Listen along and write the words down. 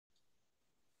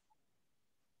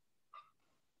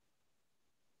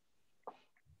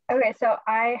Okay, so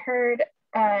I heard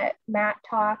Matt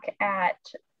talk at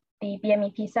the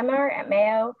BMEP seminar at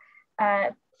Mayo.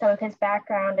 Some of his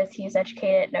background is he's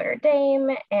educated at Notre Dame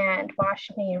and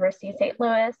Washington University, St.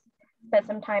 Louis, spent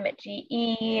some time at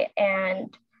GE,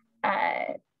 and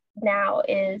now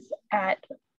is at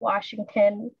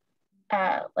Washington,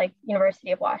 like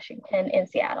University of Washington in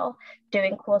Seattle,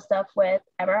 doing cool stuff with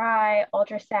MRI,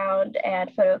 ultrasound,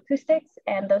 and photoacoustics.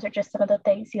 And those are just some of the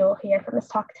things you'll hear from this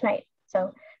talk tonight.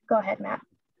 So go ahead, Matt.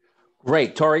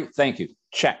 Great, Tori, thank you.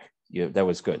 Check. That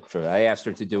was good. I asked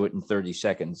her to do it in 30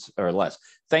 seconds or less.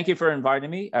 Thank you for inviting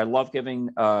me. I love giving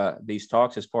these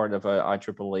talks as part of a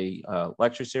IEEE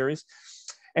lecture series.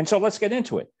 And so let's get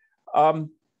into it.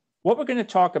 What we're going to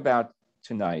talk about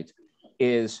tonight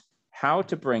is how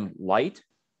to bring light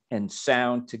and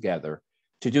sound together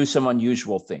to do some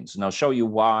unusual things. And I'll show you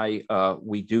why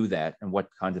we do that and what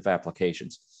kinds of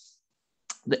applications.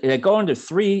 They go into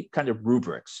three kind of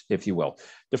rubrics, if you will.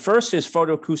 The first is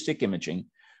photoacoustic imaging,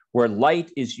 where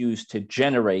light is used to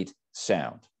generate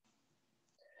sound.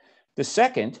 The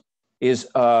second is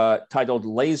titled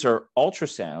laser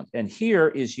ultrasound. And here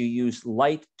is you use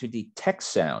light to detect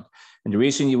sound. And the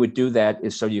reason you would do that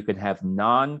is so you can have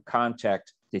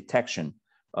non-contact detection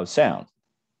of sound.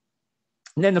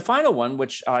 And then the final one,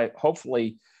 which I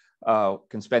hopefully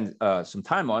can spend some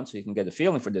time on so you can get a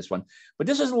feeling for this one, but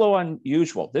this is a little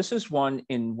unusual. This is one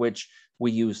in which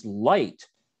we use light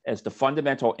as the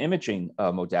fundamental imaging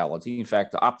modality. In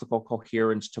fact, the optical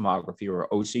coherence tomography, or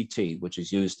OCT, which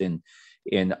is used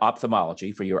in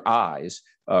ophthalmology for your eyes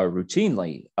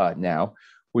routinely now.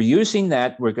 We're using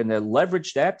that. We're going to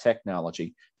leverage that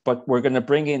technology, but we're going to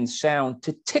bring in sound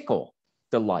to tickle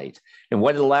the light. And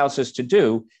what it allows us to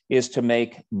do is to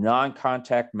make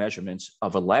non-contact measurements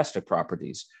of elastic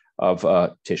properties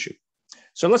of tissue.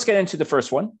 So let's get into the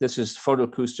first one. This is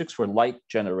photoacoustics, where light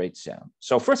generates sound.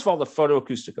 So first of all, the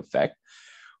photoacoustic effect,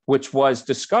 which was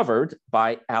discovered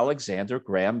by Alexander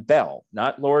Graham Bell,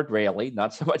 not Lord Rayleigh,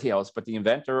 not somebody else, but the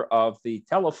inventor of the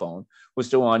telephone was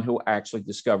the one who actually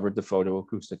discovered the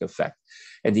photoacoustic effect.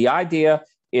 And the idea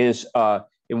is,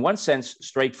 in one sense,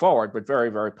 straightforward, but very,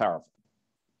 very powerful.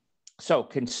 So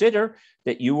consider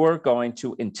that you are going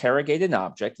to interrogate an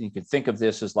object, and you can think of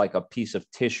this as like a piece of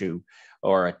tissue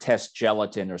or a test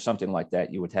gelatin or something like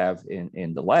that you would have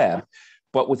in the lab.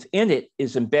 But within it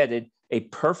is embedded a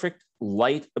perfect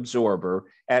light absorber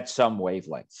at some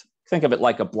wavelength. Think of it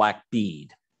like a black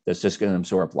bead that's just going to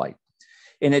absorb light.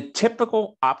 In a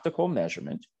typical optical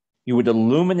measurement, you would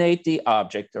illuminate the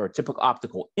object, or a typical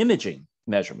optical imaging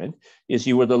measurement is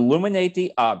you would illuminate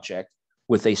the object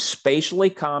with a spatially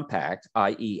compact,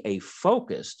 i.e. a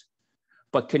focused,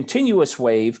 but continuous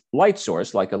wave light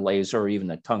source, like a laser or even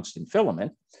a tungsten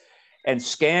filament, and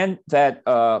scan that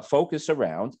focus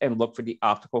around and look for the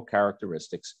optical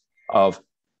characteristics of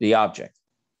the object.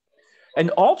 An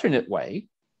alternate way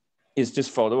is this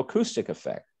photoacoustic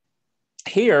effect.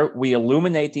 Here, we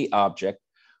illuminate the object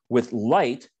with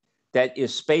light that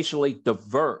is spatially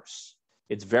diverse.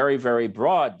 It's very, very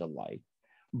broad, the light,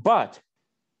 but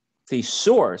the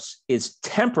source is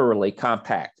temporally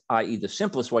compact, i.e. the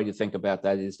simplest way to think about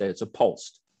that is that it's a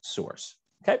pulsed source,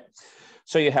 okay?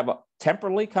 So you have a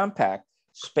temporally compact,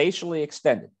 spatially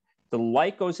extended. The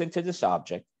light goes into this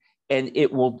object, and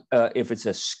it will, if it's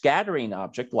a scattering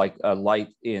object, like a light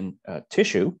in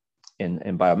tissue,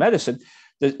 in biomedicine,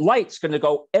 the light's going to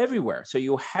go everywhere. So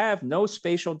you have no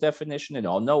spatial definition at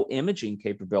all, no imaging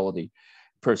capability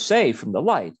per se from the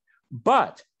light,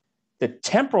 but the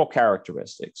temporal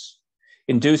characteristics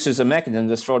induces a mechanism,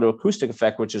 this photoacoustic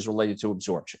effect, which is related to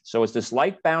absorption. So as this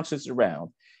light bounces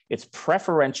around, it's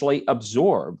preferentially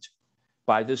absorbed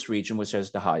by this region, which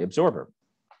has the high absorber.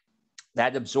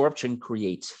 That absorption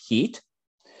creates heat.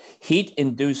 Heat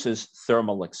induces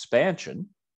thermal expansion.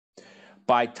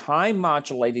 By time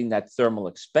modulating that thermal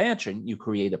expansion, you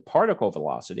create a particle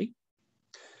velocity.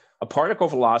 A particle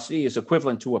velocity is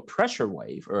equivalent to a pressure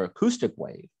wave or acoustic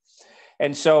wave.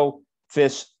 And so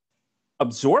this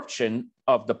absorption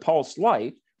of the pulsed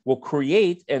light will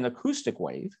create an acoustic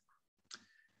wave.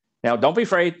 Now, don't be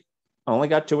afraid. I only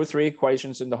got 2 or 3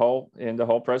 equations in the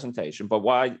whole presentation, but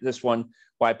why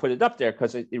I put it up there,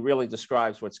 because it really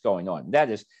describes what's going on. That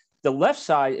is, the left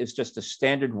side is just a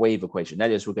standard wave equation.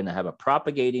 That is, we're going to have a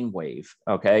propagating wave,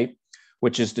 okay,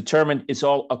 which is determined, it's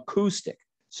all acoustic.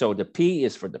 So the P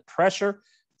is for the pressure,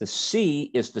 the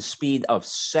C is the speed of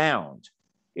sound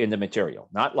in the material,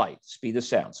 not light, speed of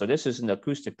sound. So this is an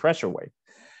acoustic pressure wave.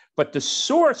 But the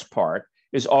source part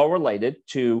is all related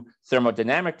to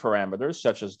thermodynamic parameters,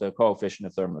 such as the coefficient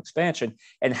of thermal expansion,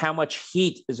 and how much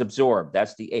heat is absorbed.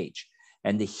 That's the H.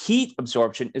 And the heat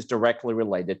absorption is directly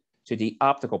related to the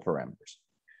optical parameters.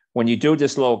 When you do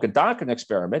this little Gedanken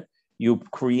experiment, you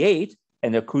create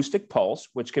an acoustic pulse,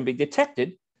 which can be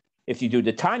detected if you do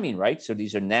the timing right. So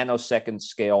these are nanosecond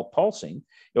scale pulsing.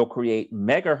 It'll create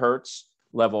megahertz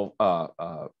level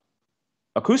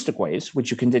acoustic waves,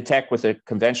 which you can detect with a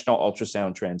conventional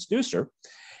ultrasound transducer.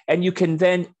 And you can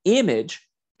then image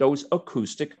those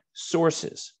acoustic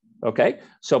sources. Okay,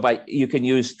 so you can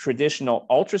use traditional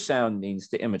ultrasound means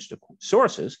to image the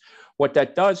sources. What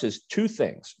that does is two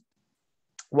things.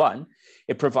 One,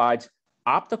 it provides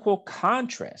optical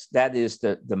contrast. That is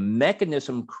the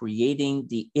mechanism creating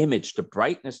the image. The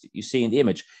brightness that you see in the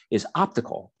image is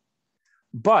optical,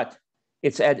 but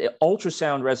it's at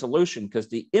ultrasound resolution because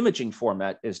the imaging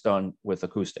format is done with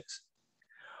acoustics.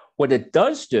 What it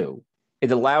does do,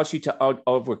 it allows you to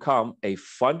overcome a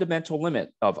fundamental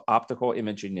limit of optical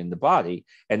imaging in the body,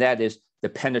 and that is the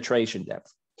penetration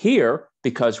depth. Here,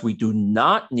 because we do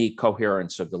not need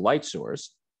coherence of the light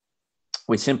source,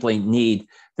 we simply need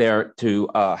there to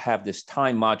have this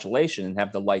time modulation and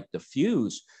have the light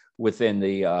diffuse within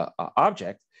the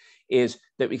object, is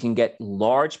that we can get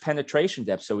large penetration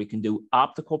depth, so we can do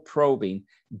optical probing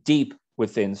deep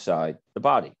within inside the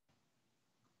body.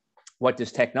 What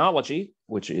this technology,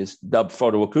 which is dubbed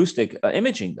photoacoustic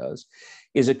imaging, does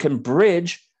is it can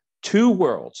bridge two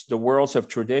worlds, the worlds of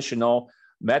traditional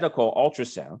medical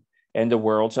ultrasound and the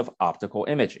worlds of optical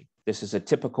imaging. This is a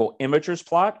typical imager's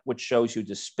plot, which shows you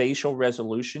the spatial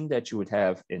resolution that you would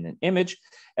have in an image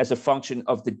as a function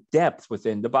of the depth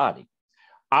within the body.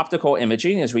 Optical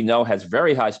imaging, as we know, has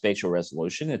very high spatial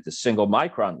resolution at the single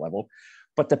micron level,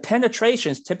 but the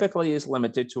penetrations typically is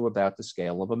limited to about the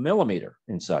scale of a millimeter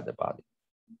inside the body.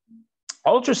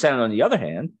 Ultrasound, on the other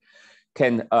hand,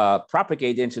 can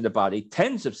propagate into the body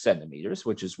tens of centimeters,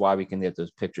 which is why we can get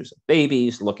those pictures of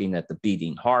babies looking at the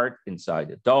beating heart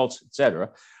inside adults, et cetera.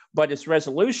 But its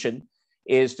resolution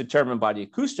is determined by the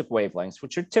acoustic wavelengths,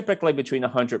 which are typically between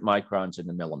 100 microns and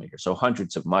a millimeter, so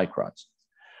hundreds of microns.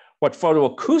 What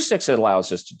photoacoustics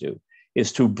allows us to do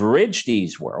is to bridge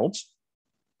these worlds.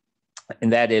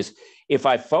 And that is, if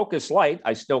I focus light,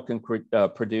 I still can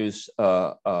produce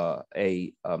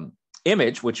a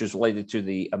image, which is related to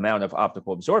the amount of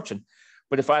optical absorption.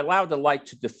 But if I allow the light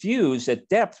to diffuse at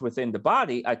depth within the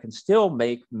body, I can still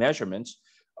make measurements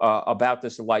about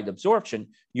this light absorption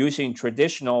using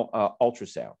traditional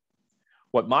ultrasound.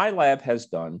 What my lab has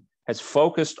done has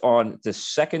focused on the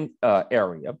second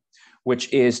area,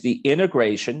 which is the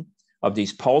integration of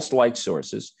these pulsed light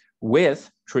sources with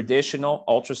traditional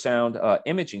ultrasound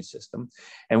imaging system.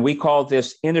 And we call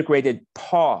this integrated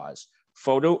pause,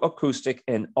 photoacoustic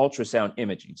and ultrasound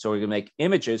imaging. So we're going to make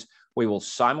images. We will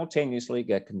simultaneously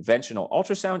get conventional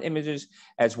ultrasound images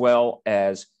as well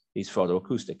as these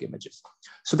photoacoustic images.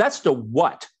 So that's the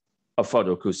what of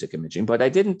photoacoustic imaging, but I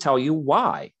didn't tell you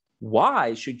why.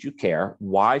 Why should you care?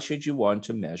 Why should you want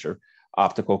to measure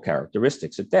optical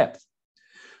characteristics at depth?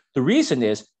 The reason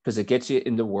is because it gets you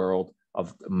in the world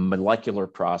of molecular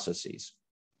processes.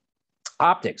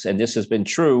 Optics, and this has been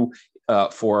true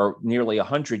for nearly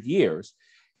 100 years,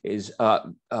 is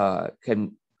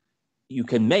you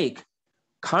can make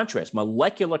contrast,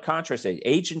 molecular contrast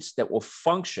agents that will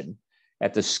function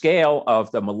at the scale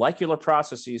of the molecular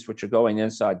processes which are going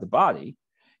inside the body.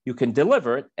 You can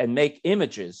deliver it and make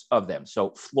images of them.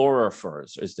 So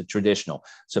fluorophores is the traditional,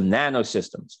 some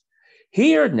nanosystems.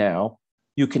 Here now,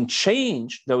 you can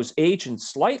change those agents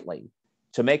slightly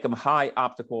to make them high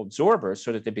optical absorbers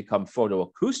so that they become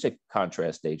photoacoustic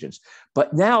contrast agents.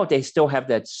 But now they still have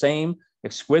that same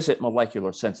exquisite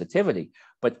molecular sensitivity.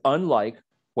 But unlike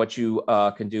what you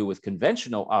can do with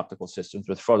conventional optical systems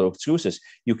with photoacoustics,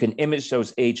 you can image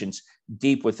those agents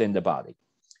deep within the body.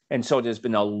 And so there's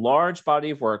been a large body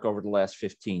of work over the last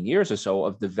 15 years or so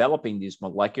of developing these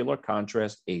molecular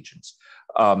contrast agents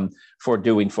for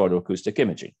doing photoacoustic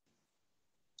imaging.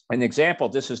 An example,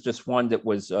 this is just one that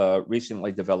was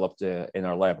recently developed in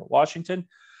our lab at Washington.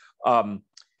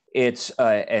 It's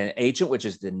an agent which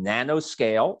is the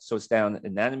nanoscale, so it's down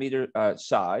in nanometer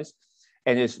size,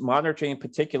 and is monitoring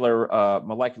particular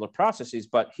molecular processes.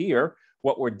 But here,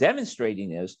 what we're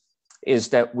demonstrating is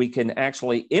that we can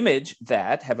actually image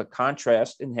that, have a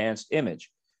contrast enhanced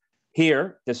image.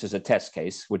 Here, this is a test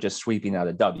case. We're just sweeping out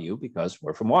a W because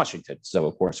we're from Washington. So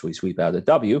of course we sweep out a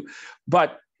W,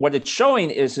 but what it's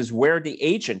showing is where the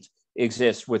agent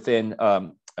exists within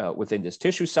this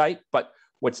tissue site. But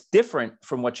what's different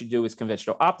from what you do with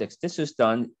conventional optics, this is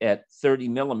done at 30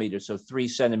 millimeters, so 3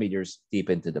 centimeters deep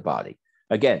into the body.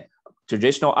 Again,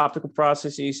 traditional optical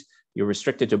processes, You're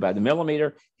restricted to about a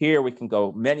millimeter. Here we can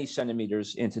go many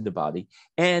centimeters into the body,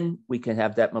 and we can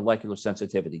have that molecular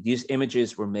sensitivity. These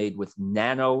images were made with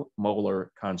nanomolar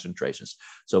concentrations,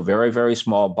 so very, very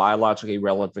small biologically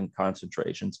relevant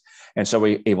concentrations. And so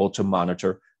we're able to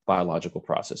monitor biological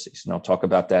processes. And I'll talk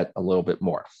about that a little bit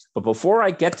more. But before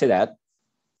I get to that,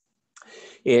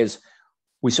 is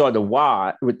we saw the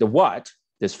why with the what,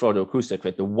 this photoacoustic,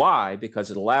 but the why,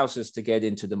 because it allows us to get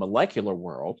into the molecular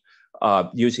world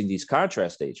using these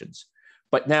contrast agents.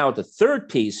 But now the third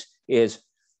piece is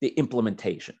the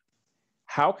implementation.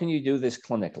 How can you do this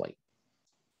clinically?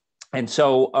 And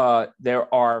so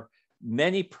there are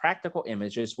many practical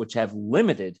images which have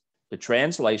limited the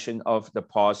translation of the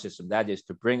pause system. That is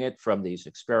to bring it from these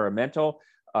experimental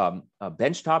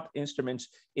benchtop instruments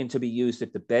into be used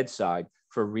at the bedside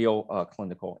for real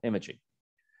clinical imaging.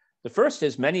 The first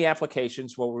is many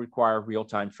applications will require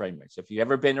real-time frame rates. If you've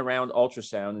ever been around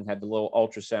ultrasound and had the little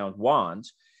ultrasound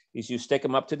wands, is you stick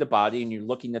them up to the body and you're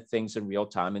looking at things in real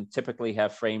time and typically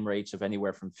have frame rates of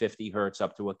anywhere from 50 hertz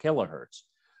up to a kilohertz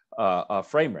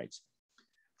frame rates.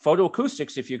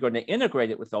 Photoacoustics, if you're going to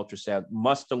integrate it with ultrasound,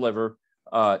 must deliver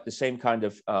the same kind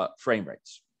of frame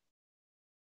rates.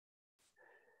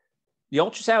 The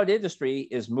ultrasound industry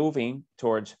is moving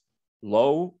towards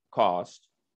low-cost,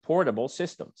 portable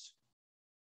systems.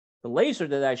 The laser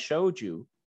that I showed you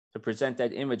to present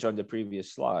that image on the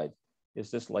previous slide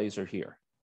is this laser here,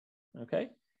 okay?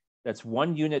 That's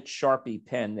 1 unit Sharpie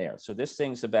pen there. So this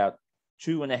thing's about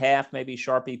 2.5 maybe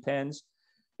Sharpie pens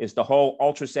is the whole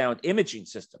ultrasound imaging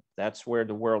system. That's where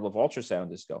the world of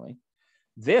ultrasound is going.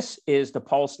 This is the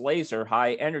pulse laser,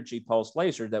 high energy pulse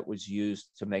laser that was used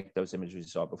to make those images you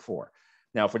saw before.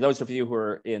 Now, for those of you who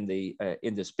are in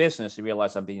this business, you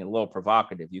realize I'm being a little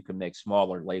provocative. You can make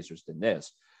smaller lasers than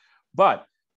this. But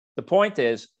the point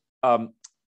is,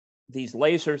 these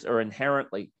lasers are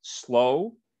inherently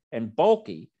slow and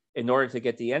bulky in order to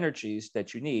get the energies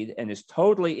that you need, and is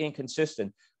totally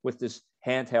inconsistent with this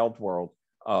handheld world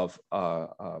of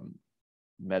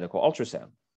medical ultrasound.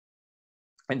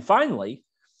 And finally,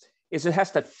 is it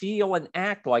has to feel and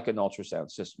act like an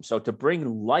ultrasound system. So to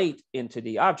bring light into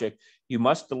the object, you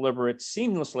must deliver it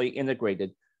seamlessly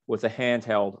integrated with a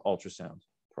handheld ultrasound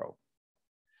probe.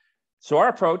 So our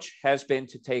approach has been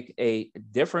to take a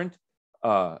different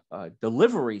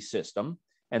delivery system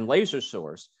and laser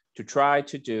source to try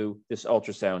to do this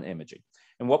ultrasound imaging.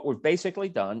 And what we've basically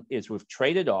done is we've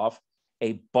traded off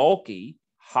a bulky,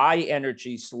 high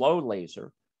energy, slow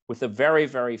laser with a very,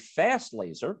 very fast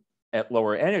laser at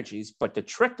lower energies. But the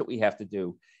trick that we have to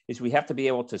do is we have to be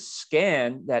able to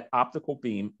scan that optical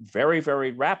beam very,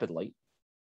 very rapidly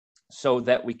so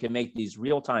that we can make these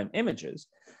real-time images.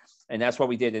 And that's what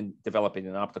we did in developing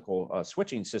an optical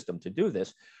switching system to do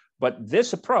this. But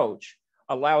this approach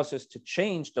allows us to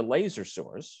change the laser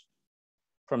source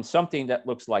from something that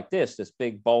looks like this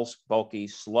big, bulky,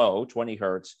 slow, 20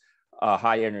 hertz,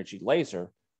 high energy laser,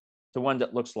 to one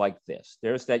that looks like this.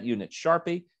 There's that unit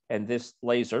Sharpie, and this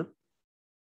laser,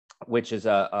 which is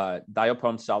a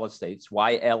diopone solid states,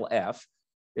 YLF,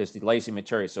 is the lasing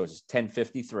material. So it's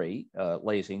 1053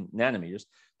 lasing nanometers.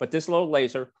 But this little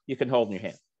laser you can hold in your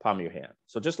hand, palm of your hand.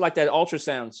 So just like that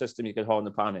ultrasound system you can hold in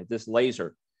the palm of your hand, this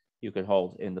laser you can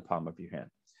hold in the palm of your hand.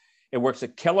 It works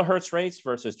at kilohertz rates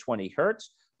versus 20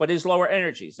 hertz, but is lower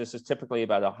energies. This is typically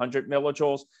about 100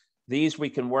 millijoules. These we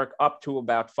can work up to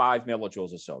about 5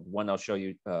 millijoules or so. The one I'll show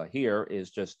you here is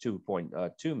just 2.2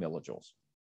 millijoules.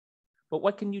 But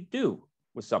what can you do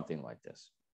with something like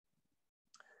this?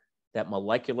 That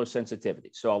molecular sensitivity.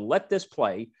 So I'll let this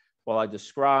play while I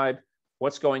describe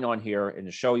what's going on here and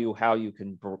to show you how you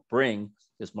can bring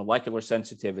this molecular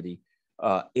sensitivity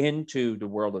into the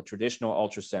world of traditional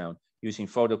ultrasound using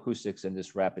photoacoustics and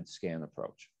this rapid scan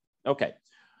approach. Okay,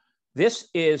 this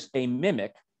is a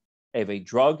mimic of a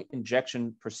drug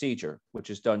injection procedure, which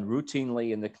is done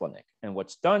routinely in the clinic. And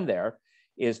what's done there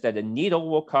is that a needle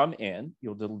will come in,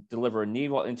 you'll deliver a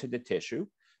needle into the tissue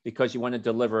because you want to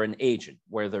deliver an agent,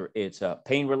 whether it's a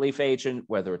pain relief agent,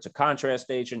 whether it's a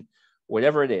contrast agent,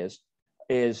 whatever it is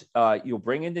you'll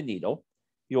bring in the needle,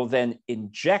 you'll then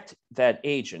inject that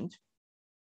agent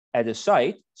at a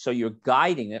site. So you're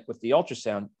guiding it with the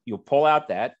ultrasound, you'll pull out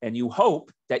that, and you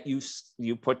hope that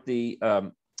you put the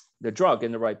drug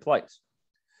in the right place.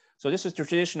 So this is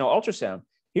traditional ultrasound.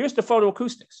 Here's the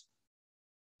photoacoustics.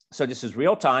 So this is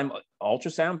real-time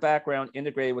ultrasound background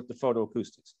integrated with the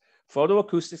photoacoustics.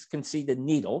 Photoacoustics can see the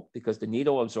needle because the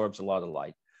needle absorbs a lot of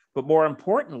light. But more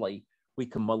importantly, we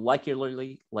can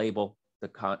molecularly label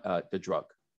the drug.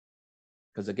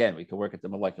 Because again, we can work at the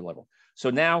molecular level. So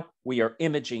now we are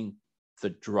imaging the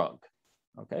drug,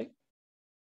 okay?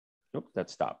 Oops, that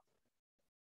stopped.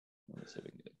 Let me see if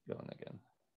we can get it going again.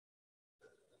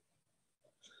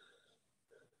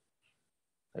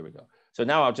 There we go. So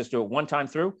now I'll just do it one time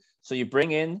through. So you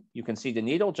bring in, you can see the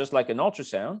needle just like an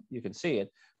ultrasound, you can see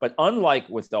it. But unlike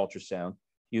with ultrasound,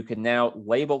 you can now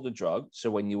label the drug. So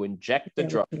when you inject the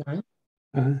drug,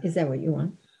 is that what you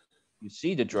want? You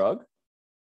see the drug.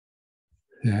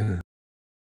 Yeah.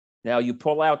 Now you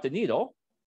pull out the needle,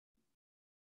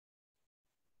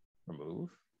 remove,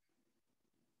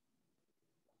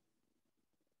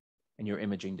 and you're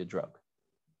imaging the drug.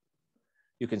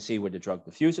 You can see where the drug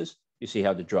diffuses. You see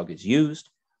how the drug is used.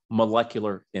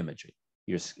 Molecular imaging.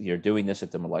 You're doing this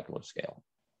at the molecular scale.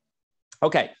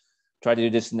 Okay, try to do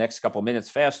this the next couple of minutes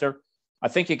faster. I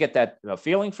think you get that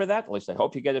feeling for that. At least I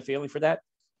hope you get a feeling for that.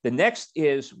 The next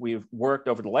is we've worked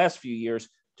over the last few years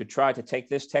to try to take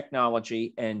this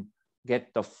technology and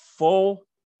get the full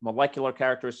molecular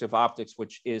characteristic of optics,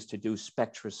 which is to do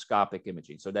spectroscopic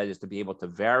imaging. So that is to be able to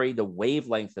vary the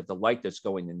wavelength of the light that's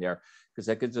going in there, because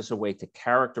that gives us a way to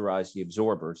characterize the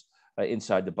absorbers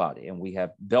inside the body. And we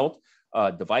have built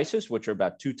devices, which are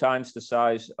about 2 times the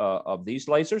size of these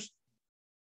lasers,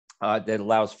 that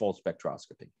allows full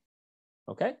spectroscopy.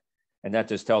 Okay. And that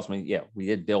just tells me, yeah, we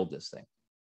did build this thing.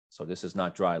 So this is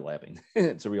not dry labbing.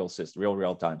 It's a real system,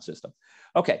 real-time system.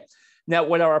 Okay. Now,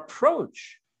 what our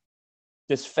approach,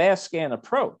 this fast scan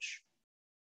approach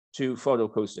to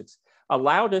photoacoustics,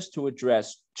 allowed us to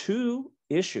address 2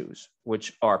 issues,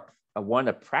 which are one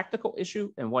a practical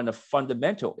issue and one a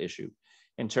fundamental issue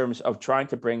in terms of trying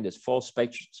to bring this full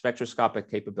spectroscopic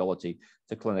capability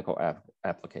to clinical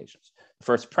applications. The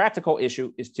first practical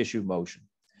issue is tissue motion.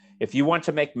 If you want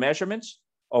to make measurements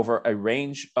over a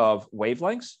range of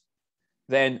wavelengths,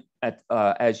 then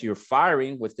as you're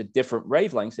firing with the different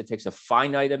wavelengths, it takes a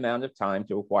finite amount of time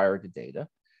to acquire the data.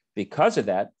 Because of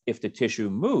that, if the tissue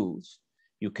moves,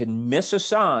 you can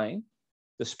misassign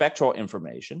the spectral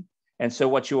information. And so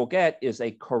what you will get is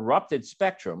a corrupted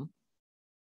spectrum,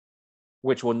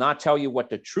 which will not tell you what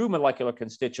the true molecular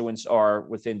constituents are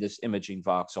within this imaging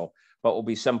voxel, but will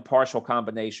be some partial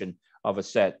combination of a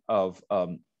set of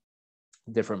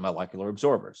different molecular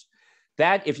absorbers.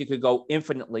 That, if you could go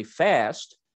infinitely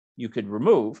fast, you could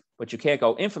remove, but you can't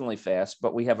go infinitely fast.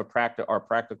 But we have our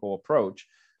practical approach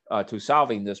to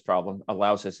solving this problem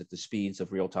allows us at the speeds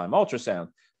of real-time ultrasound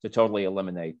to totally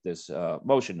eliminate this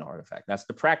motion artifact. That's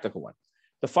the practical one.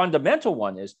 The fundamental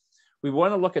one is we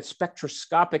want to look at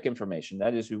spectroscopic information.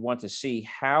 That is, we want to see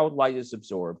how light is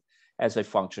absorbed as a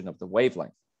function of the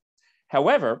wavelength.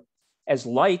 However, as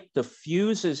light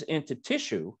diffuses into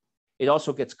tissue, it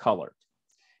also gets colored.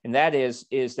 And that is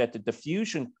that the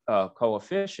diffusion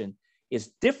coefficient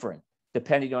is different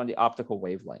depending on the optical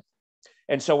wavelength.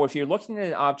 And so if you're looking at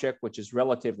an object which is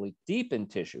relatively deep in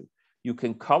tissue, you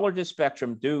can color the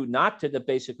spectrum due not to the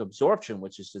basic absorption,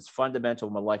 which is its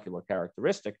fundamental molecular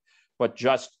characteristic, but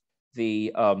just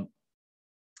the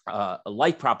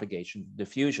light propagation,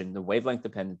 diffusion, the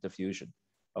wavelength-dependent diffusion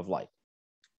of light.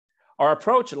 Our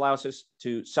approach allows us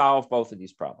to solve both of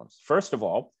these problems. First of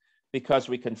all, because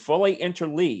we can fully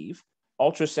interleave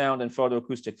ultrasound and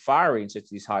photoacoustic firings at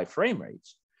these high frame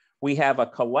rates, we have a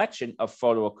collection of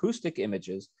photoacoustic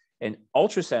images and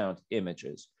ultrasound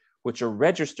images, which are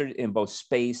registered in both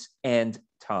space and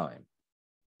time.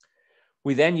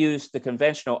 We then use the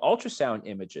conventional ultrasound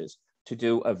images to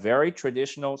do a very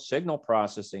traditional signal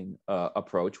processing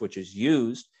approach, which is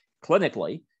used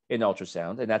clinically in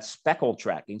ultrasound, and that's speckle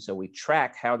tracking. So we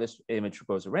track how this image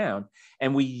goes around,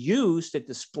 and we use the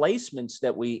displacements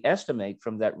that we estimate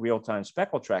from that real-time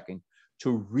speckle tracking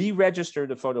to re-register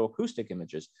the photoacoustic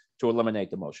images to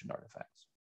eliminate the motion artifacts.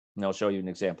 And I'll show you an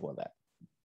example of that.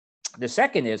 The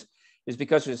second is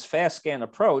because of this fast scan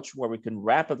approach where we can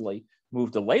rapidly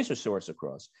move the laser source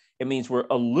across, it means we're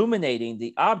illuminating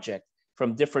the object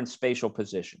from different spatial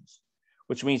positions,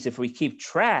 which means if we keep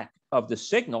track of the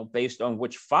signal based on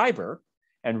which fiber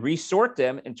and resort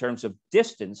them in terms of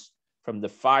distance from the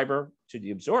fiber to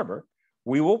the absorber,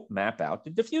 we will map out the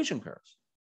diffusion curves.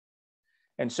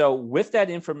 And so with that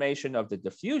information of the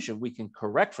diffusion, we can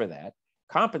correct for that,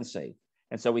 compensate.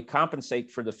 And so we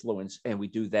compensate for the fluence, and we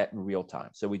do that in real time.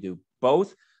 So we do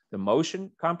both the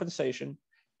motion compensation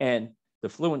and the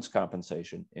fluence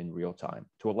compensation in real time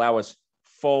to allow us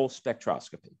full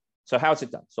spectroscopy. So how's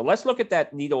it done? So let's look at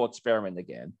that needle experiment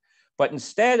again. But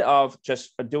instead of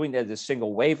just doing that as a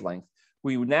single wavelength,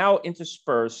 we now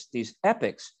intersperse these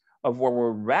epochs of where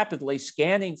we're rapidly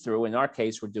scanning through. In our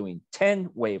case, we're doing 10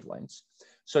 wavelengths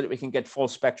so that we can get full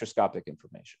spectroscopic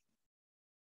information.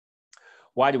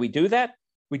 Why do we do that?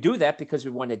 We do that because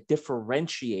we want to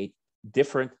differentiate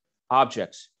different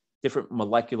objects, different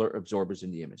molecular absorbers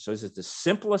in the image. So this is the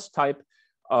simplest type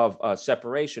of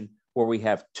separation where we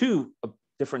have two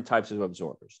different types of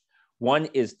absorbers. One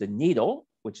is the needle,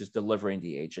 which is delivering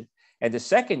the agent. And the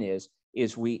second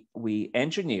is we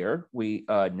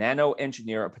nano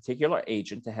engineer a particular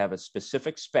agent to have a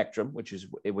specific spectrum, which is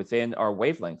within our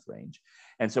wavelength range.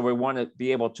 And so we want to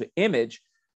be able to image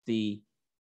the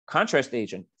contrast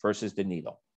agent versus the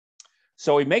needle.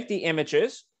 So we make the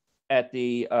images at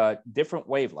the different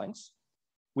wavelengths.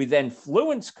 We then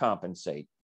fluence compensate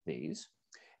these.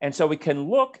 And so we can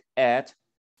look at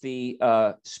the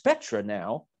spectra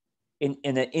now in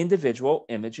an individual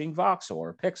imaging voxel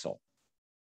or pixel,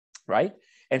 right?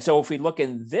 And so if we look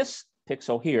in this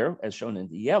pixel here, as shown in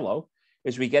the yellow,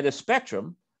 is we get a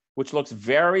spectrum which looks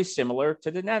very similar to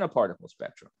the nanoparticle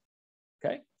spectrum,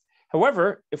 okay?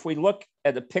 However, if we look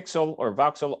at a pixel or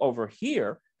voxel over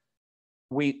here,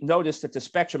 we notice that the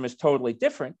spectrum is totally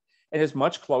different and is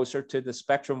much closer to the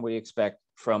spectrum we expect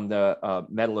from the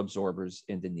metal absorbers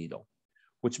in the needle,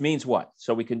 which means what?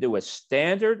 So we can do a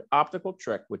standard optical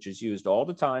trick, which is used all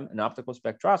the time in optical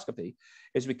spectroscopy,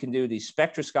 is we can do these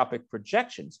spectroscopic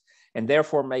projections and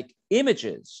therefore make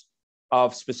images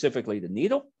of specifically the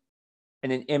needle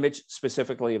and an image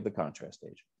specifically of the contrast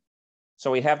agent.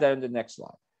 So we have that in the next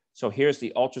slide. So here's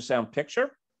the ultrasound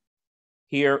picture.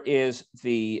 Here is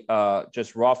the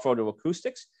just raw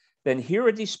photoacoustics. Then here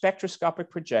are the spectroscopic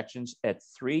projections at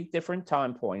 3 different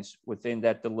time points within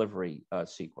that delivery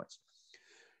sequence.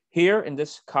 Here in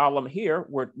this column here,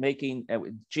 we're making,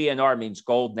 GNR means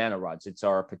gold nanorods. It's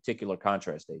our particular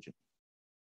contrast agent.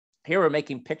 Here we're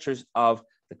making pictures of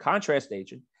the contrast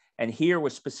agent. And here we're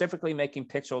specifically making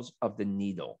pixels of the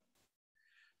needle.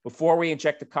 Before we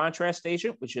inject the contrast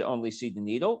agent, we should only see the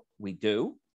needle. We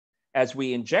do. As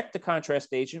we inject the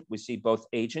contrast agent, we see both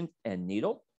agent and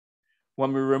needle.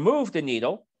 When we remove the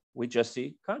needle, we just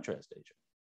see contrast agent.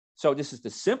 So this is the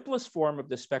simplest form of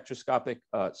the spectroscopic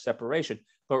separation,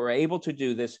 but we're able to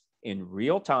do this in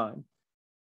real time,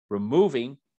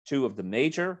 removing 2 of the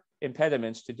major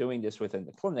impediments to doing this within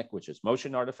the clinic, which is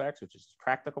motion artifacts, which is a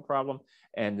practical problem,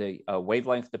 and the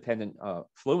wavelength-dependent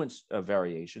fluence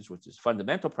variations, which is a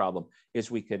fundamental problem, is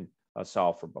we can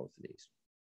solve for both of these.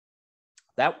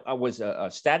 That was a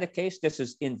static case. This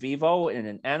is in vivo in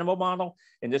an animal model,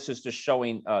 and this is just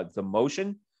showing the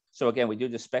motion. So again, we do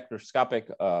the spectroscopic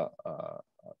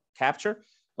capture,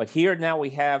 but here now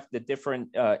we have the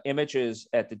different images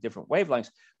at the different wavelengths,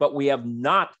 but we have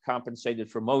not compensated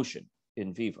for motion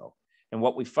in vivo. And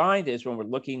what we find is when we're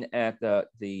looking at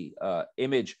the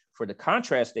image for the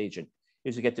contrast agent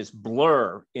is we get this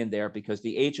blur in there because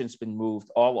the agent's been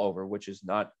moved all over, which is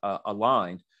not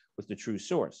aligned with the true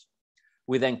source.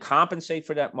 We then compensate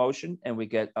for that motion and we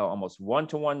get almost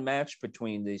 1-to-1 match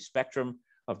between the spectrum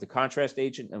of the contrast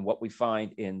agent and what we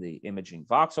find in the imaging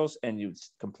voxels, and you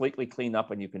completely clean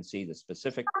up and you can see the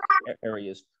specific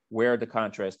areas where the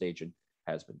contrast agent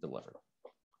has been delivered.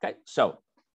 Okay, so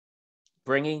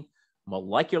bringing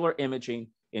molecular imaging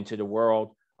into the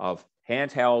world of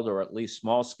handheld or at least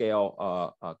small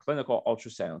scale clinical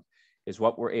ultrasound is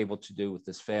what we're able to do with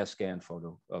this fast scan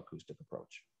photoacoustic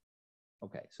approach.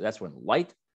 Okay, so that's when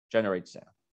light generates sound.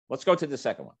 Let's go to the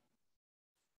second one.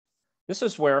 This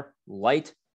is where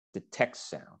light detects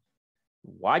sound.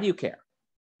 Why do you care?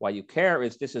 Why you care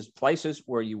is this is places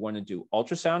where you want to do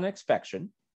ultrasound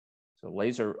inspection. So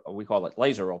laser, we call it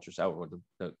laser ultrasound, or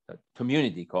the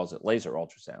community calls it laser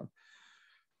ultrasound,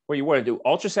 where you want to do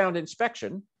ultrasound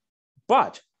inspection,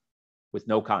 but with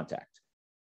no contact.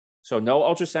 So no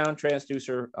ultrasound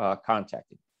transducer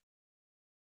contacting.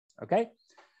 Okay?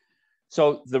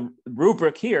 So the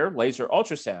rubric here, laser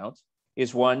ultrasound,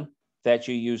 is one that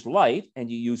you use light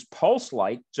and you use pulse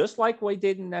light, just like we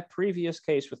did in that previous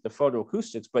case with the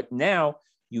photoacoustics, but now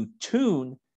you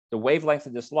tune the wavelength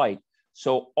of this light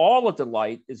so all of the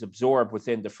light is absorbed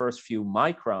within the first few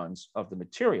microns of the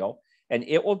material, and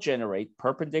it will generate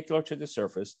perpendicular to the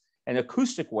surface an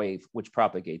acoustic wave which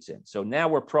propagates in. So now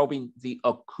we're probing the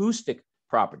acoustic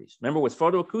properties. Remember with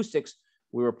photoacoustics,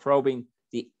 we were probing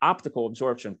the optical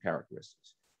absorption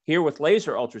characteristics. Here with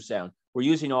laser ultrasound, we're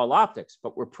using all optics,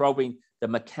 but we're probing the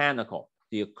mechanical,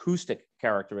 the acoustic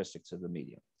characteristics of the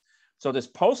medium. So this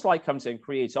pulse light comes in,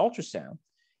 creates ultrasound.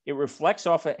 It reflects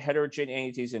off of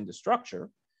heterogeneities in the structure.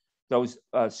 Those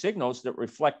signals that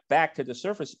reflect back to the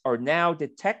surface are now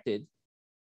detected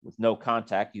with no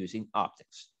contact using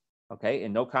optics, okay?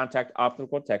 And no contact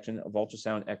optical detection of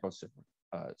ultrasound echo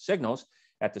signals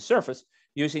at the surface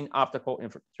using optical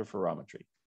interferometry.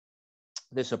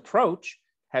 This approach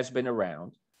has been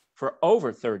around for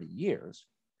over 30 years,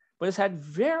 but it's had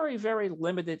very, very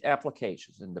limited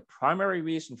applications. And the primary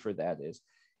reason for that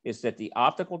is that the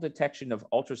optical detection of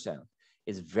ultrasound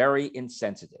is very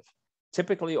insensitive,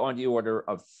 typically on the order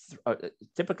of,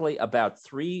 typically about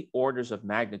 3 orders of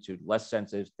magnitude less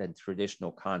sensitive than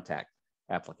traditional contact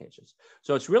applications.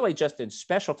 So it's really just in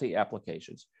specialty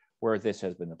applications where this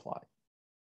has been applied.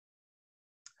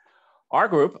 Our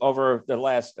group, over the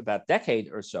last about decade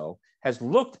or so, has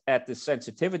looked at the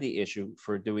sensitivity issue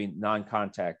for doing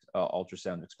non-contact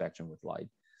ultrasound inspection with light,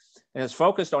 and has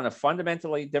focused on a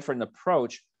fundamentally different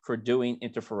approach for doing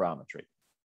interferometry.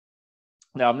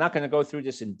 Now, I'm not going to go through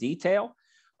this in detail.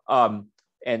 And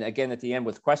again, at the end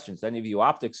with questions, any of you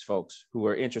optics folks who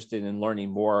are interested in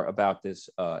learning more about this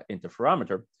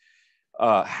interferometer,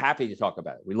 happy to talk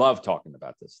about it. We love talking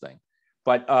about this thing.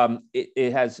 But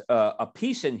it has a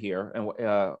piece in here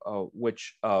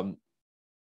which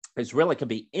is really can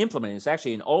be implemented. It's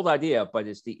actually an old idea, but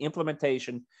it's the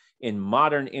implementation in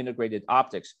modern integrated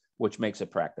optics, which makes it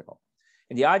practical.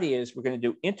 And the idea is we're going to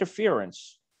do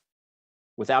interference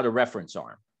without a reference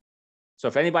arm. So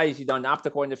if anybody's done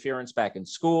optical interference back in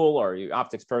school, or you're an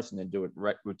optics person and do it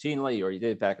routinely, or you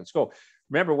did it back in school,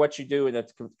 remember what you do in a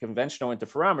conventional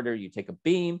interferometer. You take a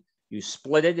beam, you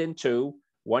split it in 2.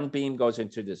 One beam goes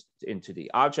into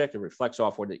the object, it reflects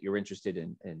off what you're interested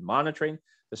in monitoring.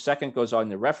 The second goes on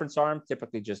the reference arm,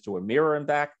 typically just to a mirror and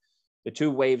back. The 2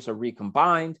 waves are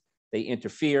recombined, they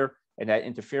interfere, and that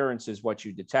interference is what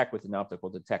you detect with an optical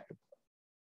detector.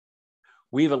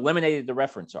 We've eliminated the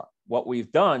reference arm. What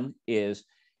we've done is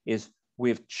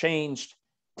we've changed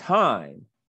time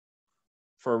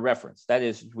for a reference. That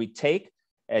is, we take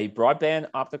a broadband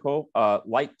optical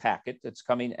light packet that's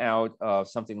coming out of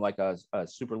something like a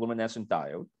superluminescent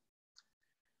diode.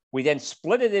 We then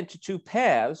split it into 2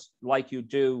 paths like you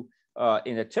do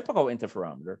in a typical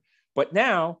interferometer. But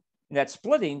now, in that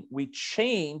splitting, we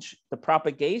change the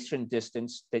propagation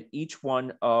distance that each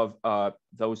one of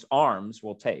those arms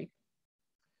will take.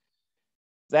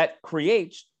 That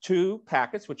creates 2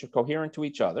 packets which are coherent to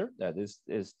each other. That is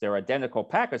they're identical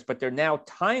packets, but they're now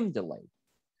time delayed.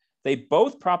 They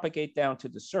both propagate down to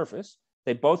the surface.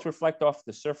 They both reflect off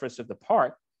the surface of the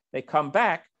part. They come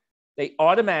back. They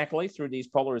automatically, through these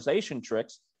polarization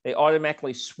tricks, they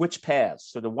automatically switch paths.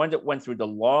 So the one that went through the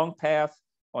long path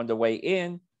on the way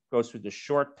in goes through the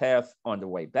short path on the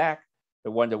way back.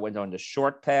 The one that went on the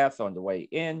short path on the way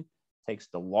in takes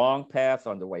the long path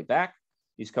on the way back.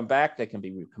 These come back, they can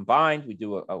be recombined. We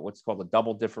do what's called a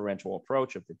double differential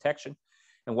approach of detection.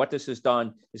 And what this has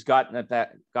done is got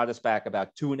us back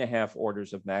about 2.5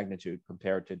 orders of magnitude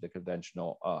compared to the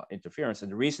conventional interference.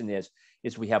 And the reason is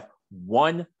we have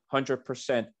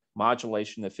 100%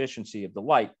 modulation efficiency of the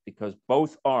light, because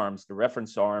both arms, the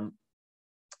reference arm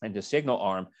and the signal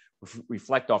arm,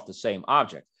 reflect off the same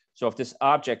object. So if this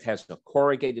object has a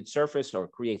corrugated surface or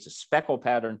creates a speckle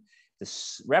pattern,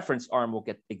 the reference arm will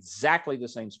get exactly the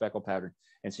same speckle pattern.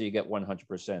 And so you get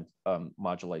 100%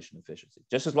 modulation efficiency.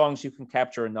 Just as long as you can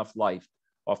capture enough light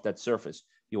off that surface,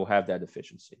 you will have that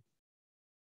efficiency.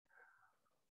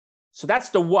 So that's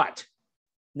the what.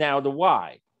 Now the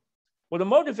why. Well, the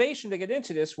motivation to get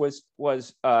into this was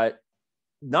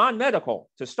non-medical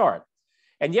to start.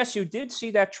 And yes, you did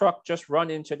see that truck just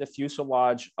run into the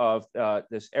fuselage of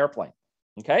this airplane,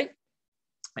 okay?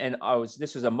 And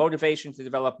this is a motivation to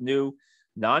develop new,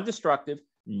 non-destructive,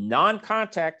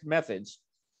 non-contact methods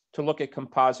to look at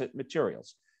composite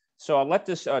materials. So I'll let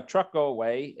this truck go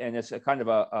away, and it's a kind of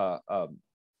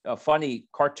a funny,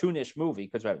 cartoonish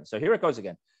movie. So here it goes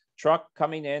again. Truck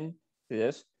coming in to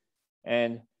this,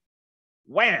 and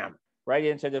wham, right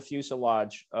into the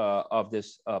fuselage of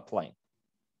this plane.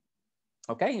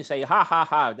 Okay, you say, ha, ha,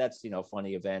 ha, that's,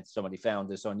 funny event. Somebody found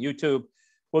this on YouTube.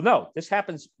 Well, no, this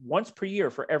happens once per year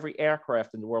for every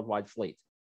aircraft in the worldwide fleet.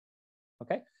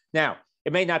 Okay, now,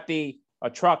 it may not be a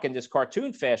truck in this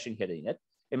cartoon fashion hitting it.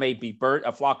 It may be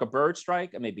a flock of birds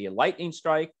strike. It may be a lightning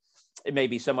strike. It may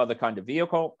be some other kind of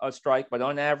vehicle strike. But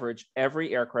on average,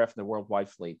 every aircraft in the worldwide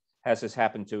fleet has this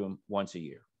happen to them once a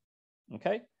year.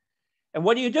 Okay, and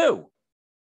what do you do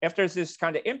after this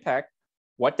kind of impact?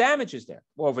 What damage is there?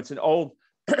 Well, if it's an old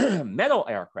metal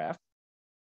aircraft,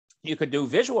 you could do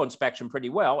visual inspection pretty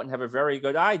well and have a very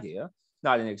good idea,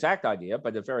 not an exact idea,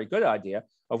 but a very good idea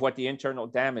of what the internal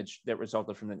damage that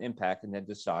resulted from an impact, and then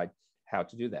decide how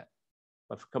to do that.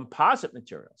 But for composite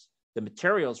materials, the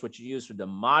materials which you use for the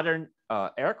modern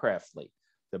aircraft fleet,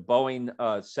 the Boeing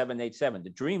 787,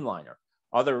 the Dreamliner,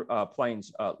 other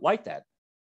planes like that,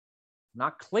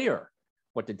 not clear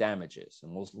what the damage is,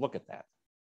 and we'll look at that.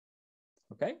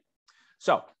 Okay,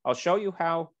 so I'll show you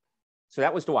how. So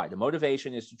that was the why. The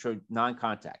motivation is to show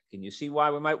non-contact. Can you see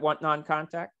why we might want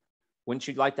non-contact? Wouldn't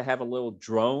you like to have a little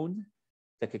drone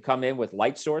that could come in with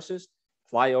light sources,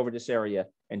 fly over this area,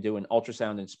 and do an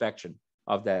ultrasound inspection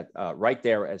of that right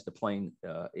there as the plane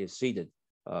is seated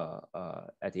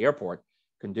at the airport,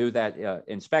 can do that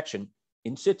inspection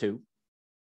in situ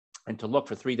and to look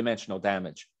for three-dimensional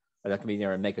damage. That can be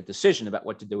there and make a decision about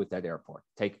what to do with that airplane.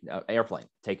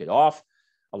 Take it off,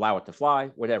 allow it to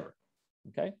fly, whatever,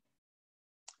 okay?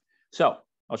 So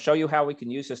I'll show you how we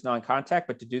can use this non-contact,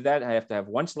 but to do that, I have to have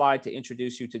one slide to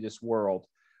introduce you to this world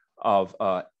of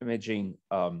imaging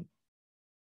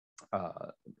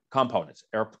components,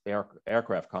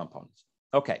 aircraft components.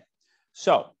 Okay,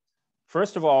 so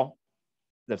first of all,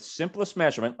 the simplest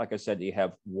measurement, like I said, you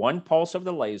have one pulse of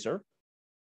the laser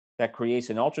that creates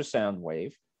an ultrasound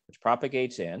wave, which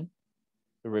propagates in.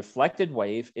 The reflected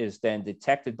wave is then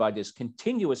detected by this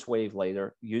continuous wave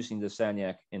laser using the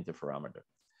Sagnac interferometer.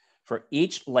 For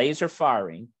each laser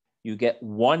firing, you get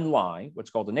one line,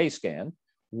 what's called an A-scan,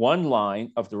 one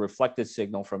line of the reflected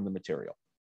signal from the material.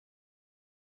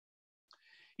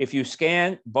 If you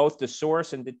scan both the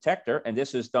source and detector, and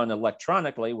this is done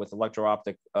electronically with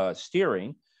electro-optic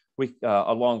steering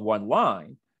along one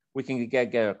line, we can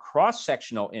get a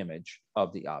cross-sectional image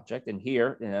of the object. And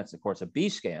here, and that's of course a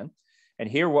B-scan. And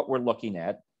here what we're looking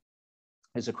at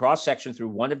is a cross-section through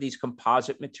one of these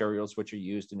composite materials which are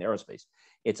used in aerospace.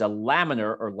 It's a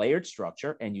laminar or layered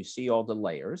structure, and you see all the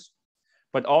layers,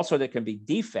 but also there can be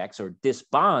defects or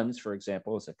disbonds, for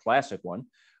example, is a classic one,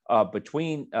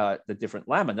 between the different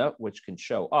lamina, which can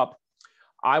show up.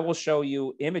 I will show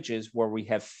you images where we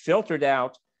have filtered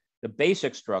out the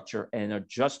basic structure and are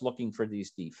just looking for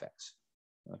these defects,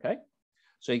 okay?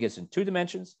 So you get in 2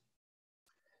 dimensions.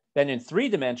 Then in 3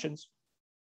 dimensions,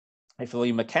 if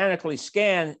we mechanically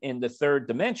scan in the 3rd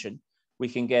dimension, we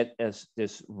can get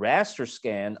this raster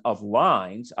scan of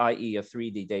lines, i.e. a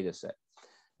 3D data set.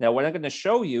 Now, what I'm going to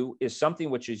show you is something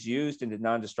which is used in the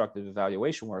non-destructive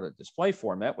evaluation world at display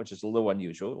format, which is a little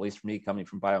unusual, at least for me coming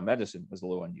from biomedicine was a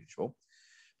little unusual.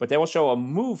 But they will show a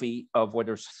movie of what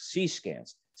are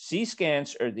C-scans.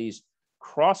 C-scans are these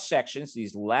cross-sections,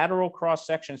 these lateral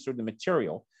cross-sections through the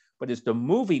material. But as the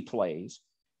movie plays,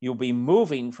 you'll be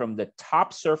moving from the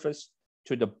top surface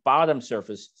to the bottom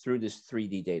surface through this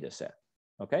 3D data set,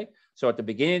 okay? So at the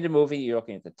beginning of the movie, you're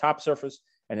looking at the top surface,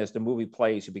 and as the movie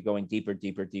plays, you'll be going deeper,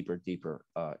 deeper, deeper, deeper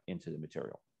into the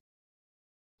material.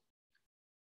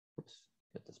 Oops,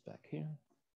 get this back here.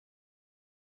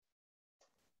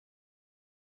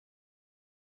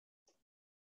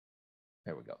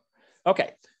 There we go.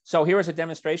 Okay, so here is a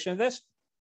demonstration of this.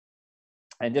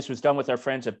 And this was done with our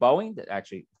friends at Boeing. That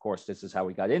actually, of course, this is how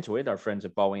we got into it. Our friends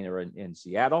at Boeing are in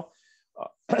Seattle.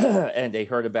 And they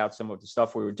heard about some of the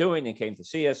stuff we were doing and came to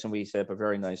see us. And we set up a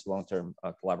very nice long-term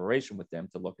collaboration with them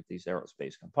to look at these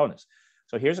aerospace components.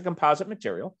 So here's a composite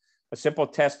material, a simple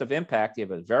test of impact. You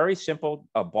have a very simple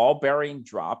ball bearing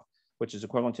drop, which is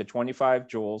equivalent to 25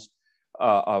 joules,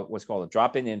 what's called a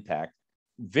drop-in impact.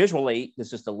 Visually,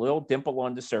 this is the little dimple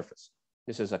on the surface.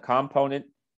 This is a component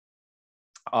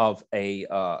of a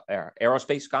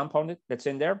aerospace component that's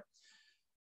in there.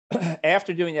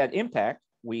 After doing that impact,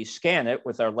 we scan it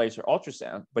with our laser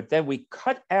ultrasound, but then we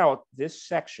cut out this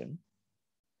section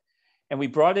and we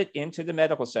brought it into the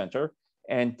medical center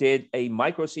and did a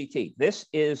micro CT. This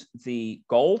is the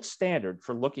gold standard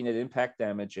for looking at impact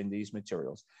damage in these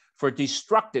materials for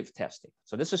destructive testing.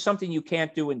 So this is something you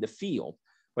can't do in the field,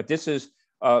 but this is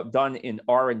done in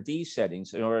R&D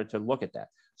settings in order to look at that.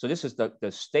 So this is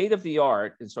the state of the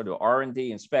art in sort of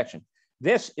R&D inspection.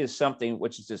 This is something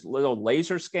which is this little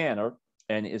laser scanner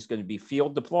and is going to be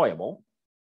field deployable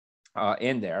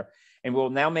in there. And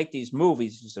we'll now make these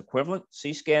movies, these equivalent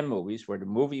C-scan movies, where the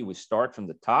movie we start from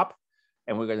the top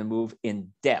and we're going to move in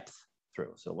depth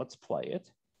through. So let's play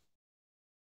it.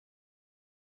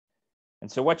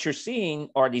 And so what you're seeing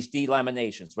are these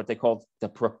delaminations, what they call the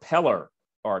propeller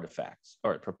artifacts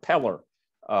or propeller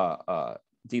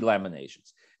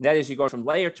delaminations. And that is, you go from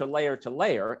layer to layer to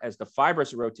layer as the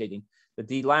fibers are rotating, the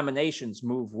delaminations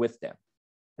move with them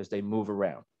as they move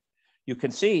around. You can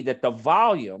see that the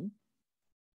volume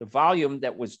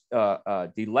that was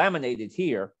delaminated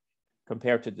here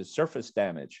compared to the surface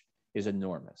damage is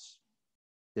enormous.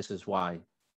 This is why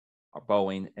our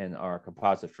Boeing and our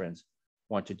composite friends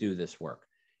want to do this work,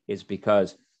 is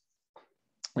because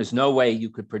there's no way you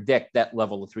could predict that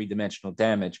level of 3-dimensional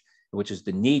damage, which is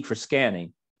the need for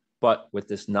scanning. But with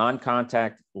this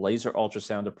non-contact laser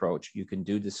ultrasound approach, you can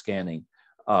do the scanning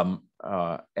in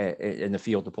the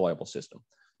field deployable system.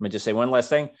 Let me just say one last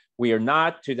thing. We are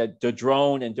not to the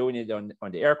drone and doing it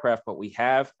on the aircraft, but we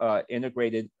have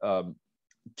integrated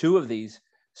 2 of these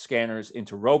scanners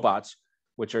into robots,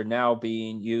 which are now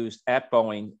being used at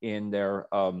Boeing in their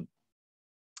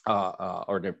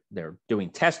or they're doing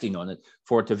testing on it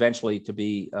for it to eventually to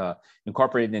be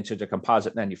incorporated into the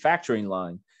composite manufacturing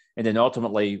line. And then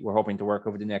ultimately, we're hoping to work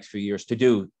over the next few years to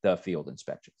do the field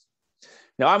inspections.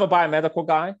 Now, I'm a biomedical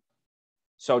guy,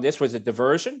 so this was a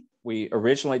diversion. We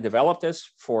originally developed this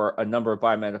for a number of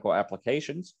biomedical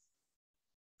applications.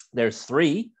 There's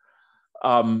three,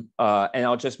 and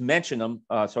I'll just mention them.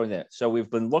 So we've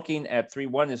been looking at three.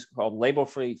 One is called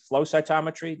label-free flow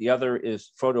cytometry. The other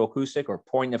is photoacoustic or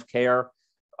point-of-care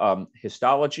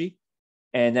histology.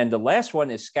 And then the last one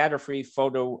is scatter-free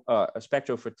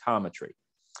spectrophotometry.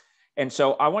 And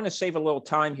so I want to save a little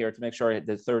time here to make sure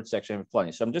the third section has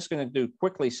plenty. So I'm just going to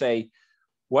quickly say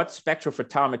what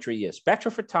spectrophotometry is.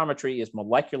 Spectrophotometry is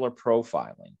molecular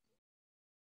profiling.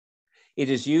 It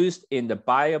is used in the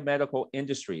biomedical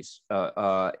industries,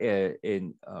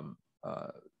 in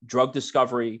drug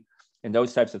discovery and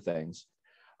those types of things,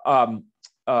 to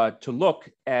look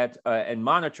at and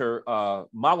monitor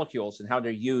molecules and how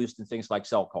they're used in things like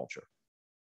cell culture.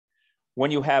 When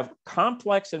you have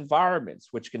complex environments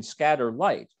which can scatter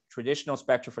light, traditional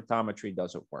spectrophotometry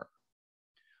doesn't work.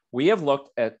 We have looked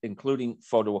at including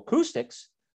photoacoustics,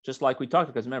 just like we talked,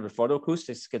 because remember,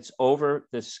 photoacoustics gets over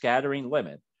the scattering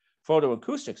limit,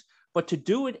 photoacoustics, but to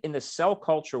do it in the cell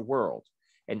culture world.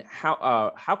 And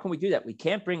how can we do that? We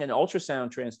can't bring an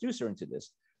ultrasound transducer into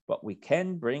this, but we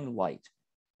can bring light.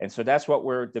 And so that's what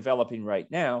we're developing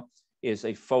right now, is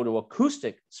a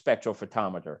photoacoustic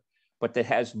spectrophotometer, but that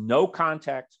has no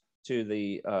contact to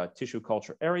the tissue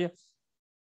culture area.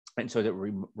 And so that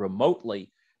we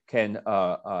remotely can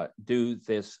do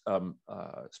this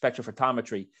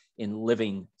spectrophotometry in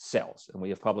living cells. And we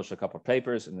have published a couple of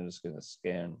papers, and I'm just going to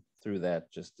scan through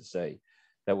that just to say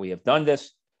that we have done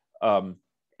this,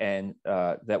 and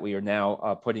that we are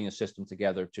now putting a system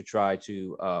together to try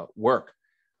to work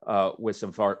with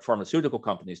some pharmaceutical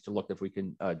companies to look if we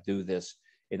can do this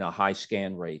in a high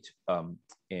scan rate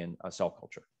in a cell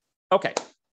culture. Okay,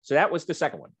 so that was the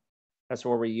second one. That's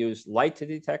where we use light to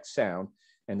detect sound.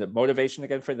 And the motivation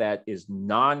again for that is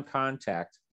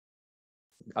non-contact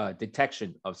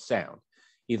detection of sound,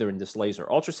 either in this laser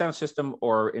ultrasound system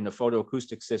or in a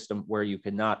photoacoustic system where you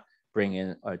cannot bring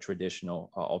in a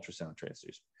traditional ultrasound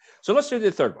transducer. So let's do the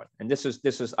third one. And this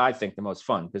is I think, the most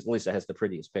fun, because Lisa has the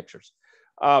prettiest pictures.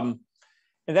 And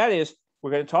that is,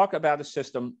 we're going to talk about a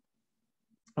system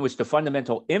in which the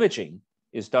fundamental imaging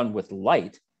is done with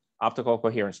light, optical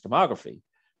coherence tomography,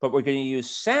 but we're going to use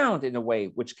sound in a way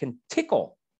which can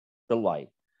tickle the light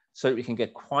so that we can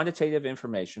get quantitative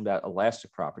information about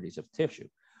elastic properties of tissue,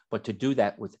 but to do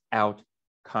that without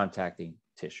contacting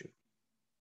tissue.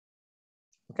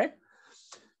 Okay,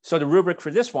 so the rubric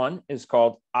for this one is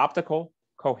called optical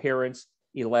coherence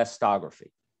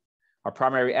elastography. Our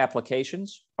primary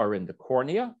applications are in the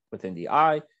cornea, within the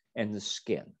eye, and the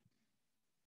skin.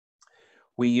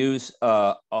 We use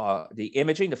the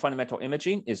imaging, the fundamental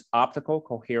imaging is optical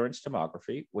coherence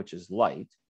tomography, which is light,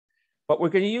 but we're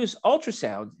going to use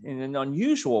ultrasound in an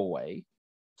unusual way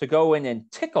to go in and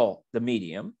tickle the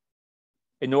medium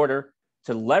in order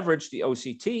to leverage the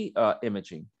OCT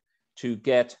imaging to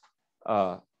get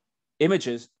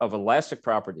images of elastic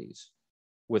properties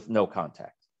with no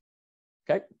contact.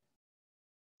 Okay.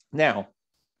 Now,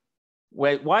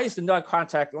 why is the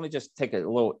non-contact? Let me just take a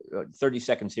little 30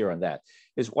 seconds here on that.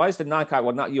 Is why is the non-contact?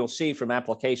 Well, you'll see from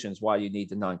applications why you need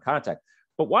the non-contact.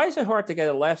 But why is it hard to get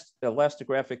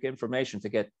elastographic information, to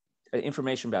get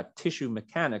information about tissue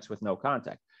mechanics with no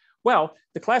contact? Well,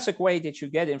 the classic way that you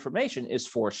get information is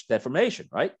force deformation,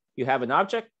 right? You have an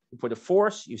object, you put a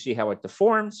force, you see how it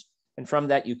deforms, and from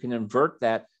that you can invert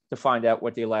that to find out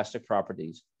what the elastic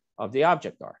properties of the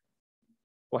object are.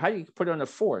 Well, how do you put on a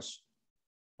force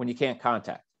when you can't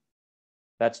contact?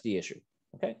 That's the issue,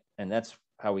 okay? And that's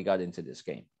how we got into this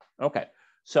game. Okay,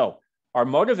 so our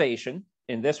motivation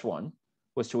in this one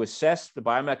was to assess the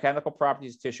biomechanical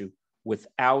properties of tissue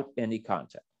without any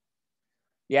contact.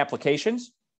 The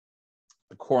applications,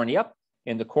 the cornea.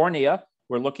 In the cornea,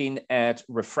 we're looking at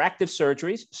refractive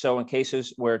surgeries. So in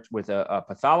cases where with a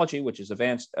pathology, which is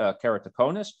advanced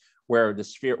keratoconus, where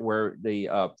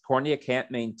the cornea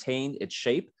can't maintain its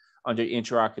shape under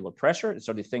intraocular pressure,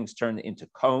 so the things turn into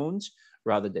cones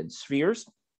rather than spheres,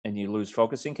 and you lose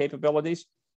focusing capabilities.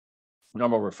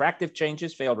 Normal refractive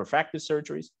changes, failed refractive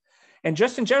surgeries. And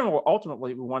just in general,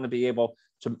 ultimately, we want to be able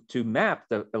to map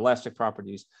the elastic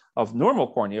properties of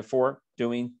normal cornea for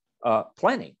doing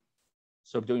planning.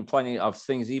 So doing planning of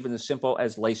things even as simple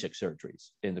as LASIK surgeries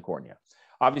in the cornea.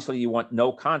 Obviously, you want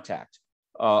no contact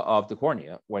of the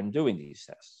cornea when doing these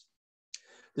tests.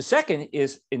 The second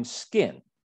is in skin.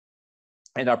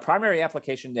 And our primary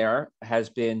application there has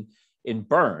been in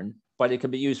burn, but it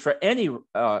can be used for any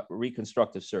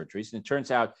reconstructive surgeries. And it turns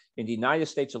out in the United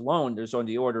States alone, there's on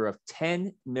the order of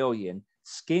 10 million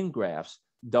skin grafts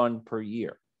done per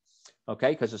year.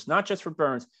 Okay, because it's not just for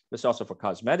burns, it's also for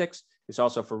cosmetics, it's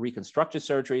also for reconstructive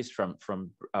surgeries from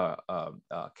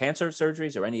cancer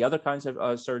surgeries or any other kinds of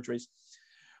surgeries.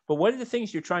 But one of the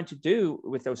things you're trying to do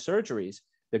with those surgeries,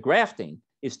 the grafting,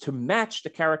 is to match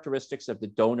the characteristics of the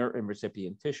donor and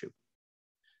recipient tissue.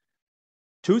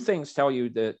 Two things tell you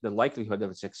the likelihood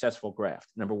of a successful graft.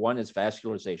 Number one is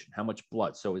vascularization, how much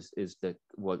blood. So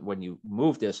when you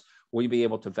move this, will you be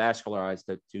able to vascularize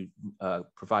to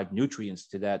provide nutrients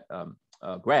to that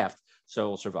graft so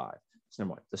it'll survive? That's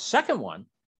number one. The second one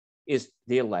is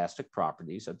the elastic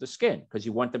properties of the skin, because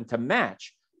you want them to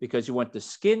match, because you want the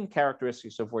skin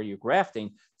characteristics of where you're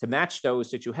grafting to match those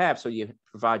that you have, so you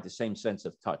provide the same sense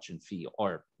of touch and feel,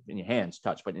 or in your hands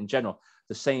touch, but in general,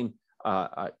 the same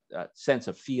sense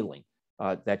of feeling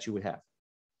that you would have.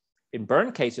 In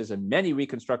burn cases and many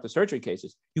reconstructive surgery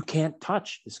cases, you can't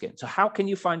touch the skin. So how can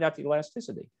you find out the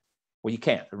elasticity? Well, you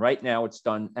can't. And right now it's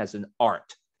done as an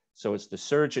art. So it's the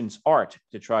surgeon's art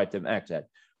to try to match that.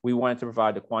 We wanted to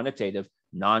provide a quantitative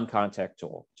non-contact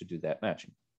tool to do that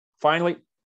matching. Finally,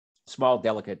 small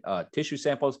delicate tissue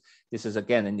samples. This is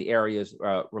again in the areas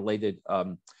related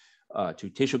to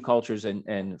tissue cultures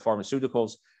and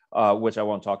pharmaceuticals, which I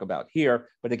won't talk about here.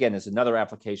 But again, there's another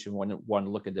application when one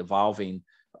look at evolving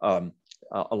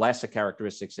elastic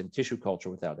characteristics in tissue culture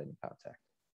without any contact.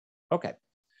 Okay,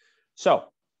 so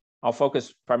I'll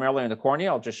focus primarily on the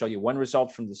cornea. I'll just show you one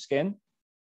result from the skin.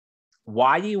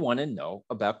 Why do you want to know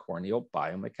about corneal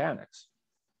biomechanics?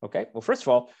 Okay, well, first of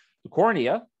all, the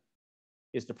cornea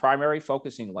is the primary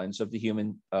focusing lens of the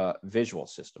human visual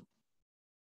system.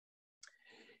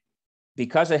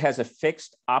 Because it has a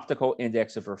fixed optical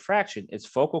index of refraction, its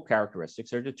focal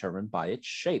characteristics are determined by its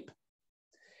shape.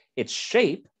 Its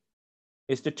shape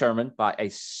is determined by a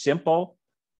simple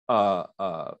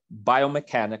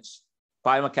biomechanical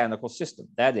system.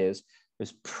 That is,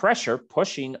 there's pressure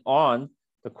pushing on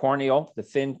the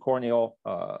thin corneal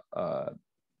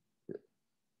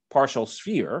partial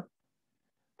sphere,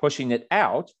 pushing it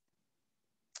out,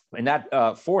 and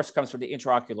that force comes from the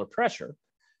intraocular pressure.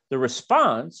 The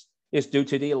response is due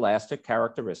to the elastic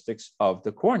characteristics of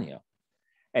the cornea.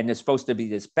 And it's supposed to be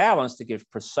this balance to give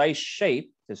precise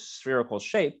shape, this spherical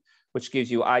shape, which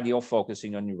gives you ideal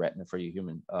focusing on your retina for your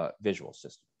human visual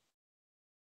system.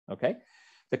 Okay,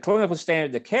 the clinical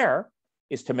standard of care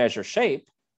is to measure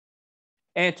shape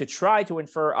and to try to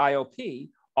infer IOP,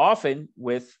 often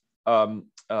with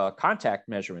contact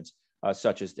measurements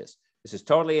such as this. This is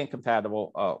totally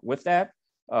incompatible with that.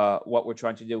 What we're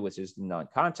trying to do is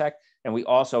non-contact. And we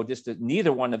also,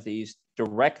 neither one of these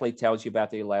directly tells you about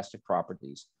the elastic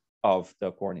properties of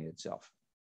the cornea itself.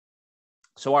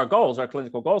 So our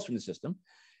clinical goals from the system,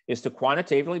 is to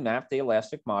quantitatively map the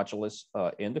elastic modulus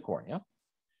in the cornea.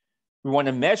 We want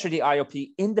to measure the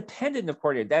IOP independent of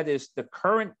cornea. That is, the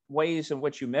current ways in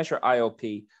which you measure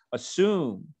IOP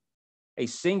assume a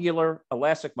singular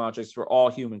elastic modulus for all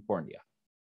human cornea,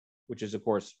 which is, of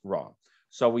course, wrong.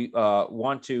 So we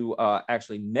want to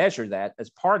actually measure that as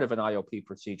part of an IOP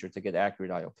procedure to get accurate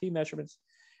IOP measurements.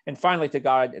 And finally, to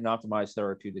guide and optimize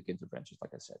therapeutic interventions,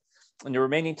 like I said. In the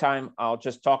remaining time, I'll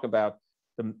just talk about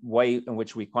the way in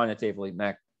which we quantitatively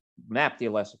map the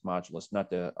elastic modulus, not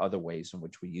the other ways in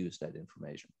which we use that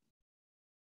information.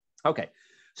 Okay,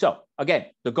 so again,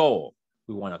 the goal,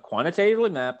 we want to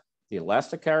quantitatively map the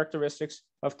elastic characteristics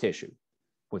of tissue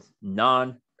with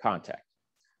non-contact.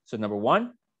 So number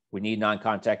one, we need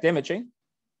non-contact imaging,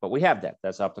 but we have that.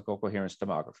 That's optical coherence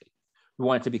tomography. We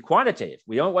want it to be quantitative.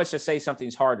 We don't want to say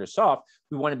something's hard or soft.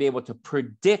 We want to be able to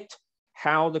predict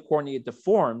how the cornea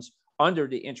deforms under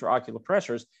the intraocular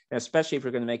pressures, and especially if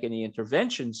you're going to make any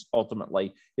interventions,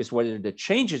 ultimately, is whether the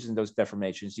changes in those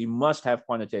deformations, you must have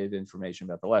quantitative information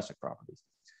about the elastic properties.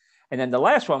 And then the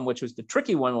last one, which was the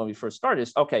tricky one when we first started,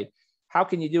 is, okay, how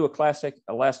can you do a classic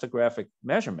elastographic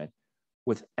measurement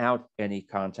without any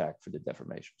contact for the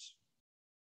deformations?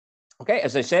 Okay,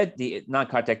 as I said, the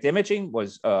non-contact imaging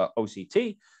was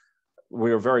OCT.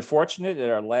 We were very fortunate at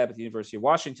our lab at the University of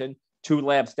Washington, 2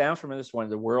 labs down from us, one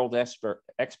of the world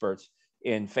experts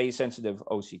in phase-sensitive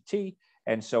OCT.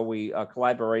 And so we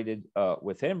collaborated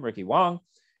with him, Ricky Wong,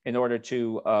 in order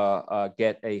to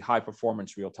get a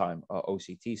high-performance real-time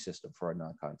OCT system for our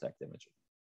non-contact imaging.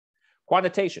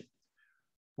 Quantitation.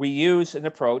 We use an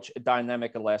approach, a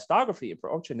dynamic elastography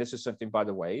approach, and this is something, by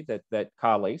the way, that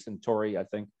colleagues, and Tori, I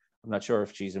think, I'm not sure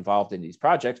if she's involved in these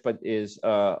projects, but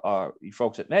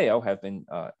folks at Mayo have been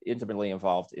intimately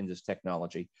involved in this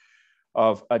technology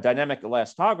of a dynamic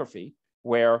elastography,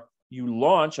 where you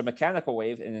launch a mechanical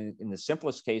wave, and in the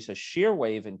simplest case, a shear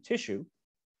wave in tissue.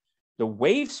 The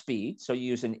wave speed, so you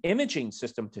use an imaging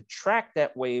system to track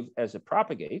that wave as it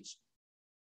propagates.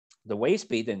 The wave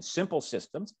speed in simple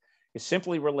systems is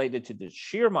simply related to the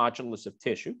shear modulus of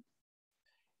tissue.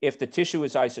 If the tissue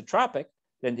is isotropic,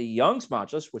 then the Young's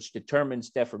modulus, which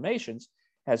determines deformations,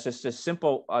 has just a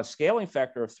simple scaling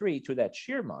factor of 3 to that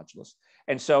shear modulus.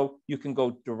 And so you can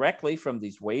go directly from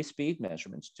these wave speed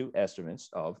measurements to estimates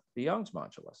of the Young's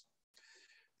modulus.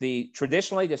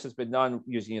 Traditionally, this has been done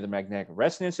using either magnetic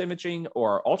resonance imaging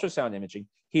or ultrasound imaging.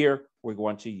 Here, we're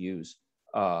going to use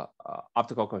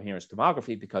optical coherence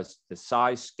tomography because the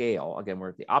size scale, again, we're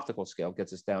at the optical scale,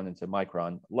 gets us down into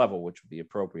micron level, which would be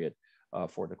appropriate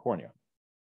for the cornea.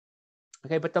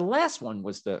 Okay, but the last one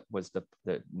was the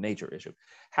major issue.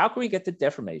 How can we get the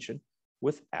deformation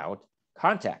without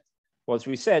contact? Well, as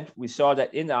we said, we saw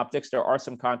that in optics, there are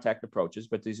some contact approaches,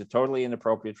 but these are totally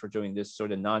inappropriate for doing this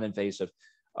sort of non-invasive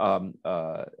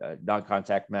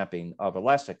non-contact mapping of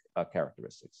elastic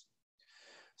characteristics.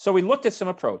 So we looked at some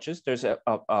approaches. There's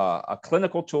a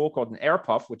clinical tool called an air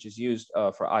puff, which is used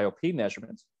for IOP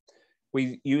measurements.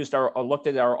 We looked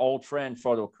at our old friend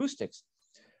photoacoustics.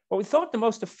 But we thought the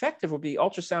most effective would be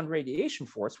ultrasound radiation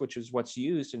force, which is what's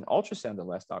used in ultrasound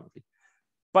elastography.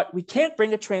 But we can't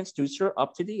bring a transducer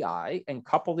up to the eye and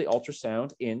couple the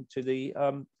ultrasound into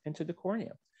the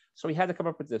cornea. So we had to come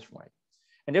up with this way.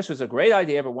 And this was a great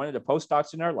idea, but one of the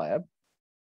postdocs in our lab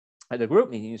at a group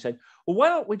meeting, he said, well, why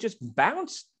don't we just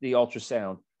bounce the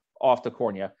ultrasound off the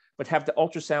cornea, but have the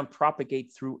ultrasound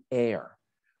propagate through air?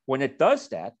 When it does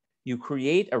that, you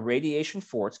create a radiation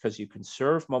force because you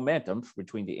conserve momentum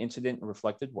between the incident and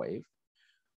reflected wave,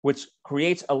 which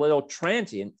creates a little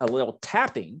transient, a little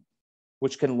tapping,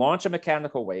 which can launch a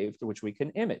mechanical wave to which we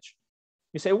can image.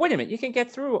 You say, wait a minute, you can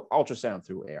get through ultrasound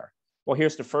through air. Well,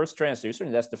 here's the first transducer,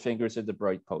 and that's the fingers of the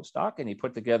bright postdoc. And he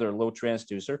put together a little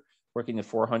transducer working at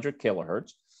 400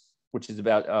 kilohertz, which is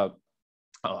about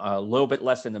a little bit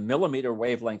less than a millimeter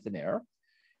wavelength in air,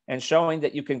 and showing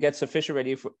that you can get sufficient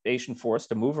radiation force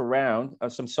to move around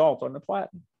some salt on the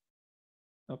platen.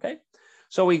 Okay,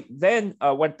 so we then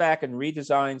went back and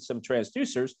redesigned some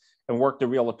transducers and worked the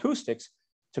real acoustics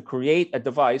to create a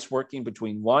device working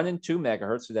between 1 and 2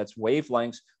 megahertz. So that's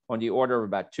wavelengths on the order of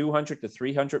about 200 to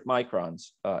 300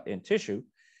 microns in tissue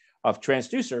of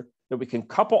transducer that we can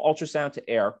couple ultrasound to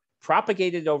air,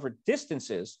 propagate it over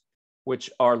distances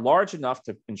which are large enough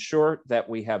to ensure that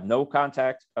we have no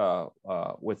contact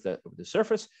with the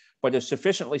surface, but are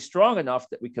sufficiently strong enough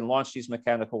that we can launch these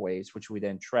mechanical waves, which we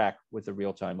then track with the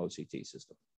real-time OCT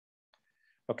system.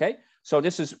 Okay, so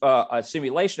this is a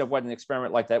simulation of what an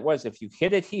experiment like that was. If you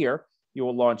hit it here, you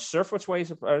will launch surface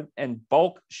waves and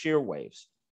bulk shear waves.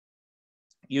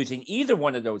 Using either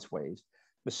one of those waves,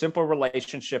 the simple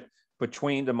relationship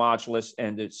between the modulus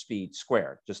and the speed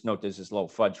squared. Just note there's this little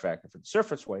fudge factor for the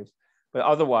surface waves, but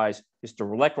otherwise it's the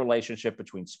direct relationship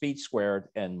between speed squared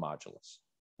and modulus.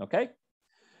 Okay,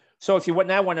 so if you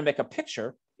now want to make a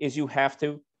picture, is you have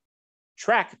to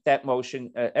track that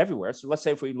motion everywhere. So let's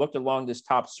say if we looked along this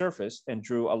top surface and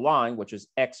drew a line, which is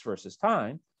x versus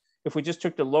time, if we just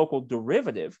took the local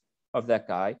derivative of that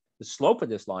guy, the slope of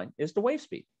this line is the wave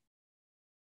speed.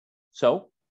 So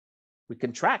we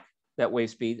can track that wave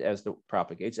speed as it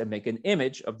propagates and make an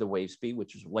image of the wave speed,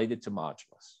 which is related to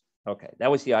modulus. Okay, that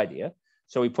was the idea.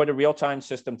 So we put a real-time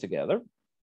system together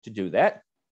to do that.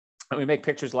 And we make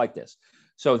pictures like this.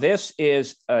 So this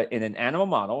is in an animal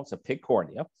model, it's a pig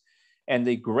cornea. And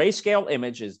the grayscale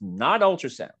image is not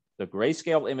ultrasound. The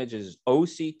grayscale image is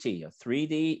OCT, a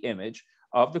 3D image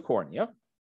of the cornea.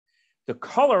 The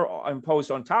color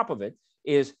imposed on top of it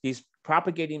is these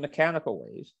propagating mechanical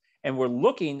waves. And we're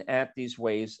looking at these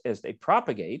waves as they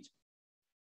propagate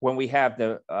when we have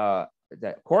the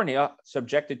cornea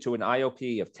subjected to an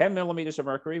IOP of 10 millimeters of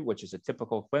mercury, which is a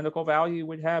typical clinical value you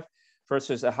would have,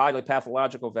 versus a highly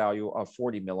pathological value of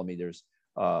 40 millimeters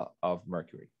of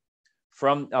mercury.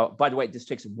 By the way, this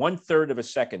takes 1/3 of a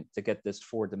second to get this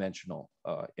 4-dimensional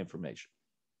information.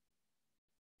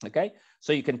 Okay,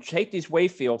 so you can take these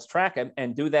wave fields, track them,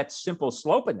 and do that simple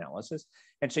slope analysis.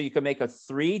 And so you can make a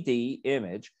 3D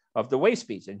image of the wave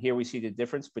speeds. And here we see the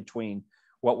difference between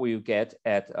what we get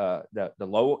at the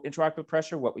low interactive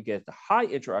pressure, what we get at the high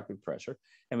interactive pressure.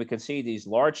 And we can see these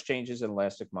large changes in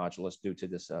elastic modulus due to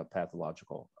this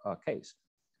pathological case.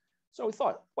 So we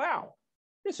thought, wow,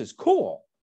 this is cool.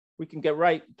 We can get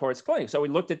right towards clinic. So we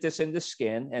looked at this in the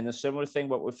skin, and a similar thing,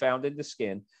 what we found in the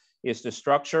skin is the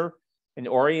structure and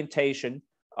orientation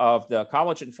of the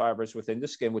collagen fibers within the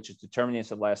skin, which is determining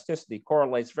its elasticity,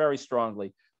 correlates very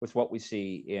strongly with what we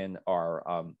see in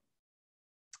our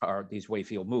are these wave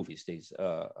field movies, these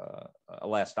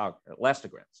elastograms,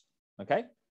 okay?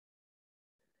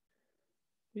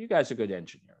 You guys are good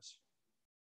engineers.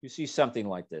 You see something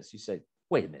like this, you say,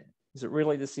 wait a minute, is it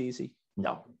really this easy?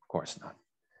 No, of course not.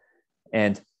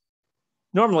 And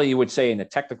normally you would say in a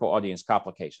technical audience,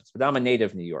 complications, but I'm a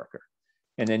native New Yorker.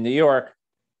 And in New York,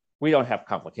 we don't have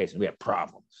complications, we have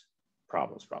problems.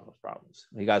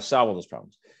 You got to solve all those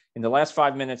problems. In the last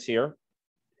 5 minutes here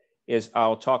is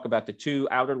I'll talk about the two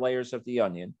outer layers of the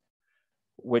onion,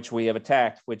 which we have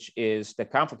attacked, which is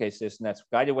that complicates this, and that's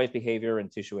guided wave behavior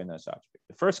and tissue anisotropy.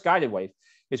 The first guided wave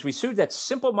is we assumed that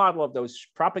simple model of those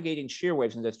propagating shear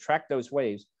waves and just track those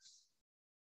waves,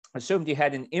 assumed you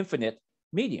had an infinite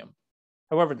medium.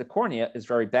 However, the cornea is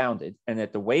very bounded, and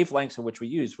at the wavelengths in which we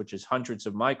use, which is hundreds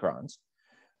of microns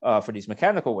for these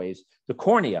mechanical waves, the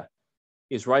cornea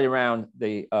is right around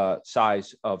the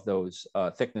size of those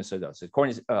thickness of those. The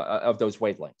cornea of those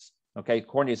wavelengths. Okay,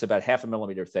 cornea is about 0.5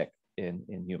 millimeter thick in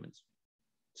humans,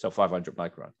 so 500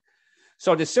 microns.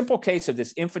 So the simple case of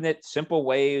this infinite simple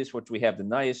waves, which we have the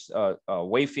nice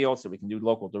wave fields that we can do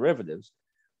local derivatives,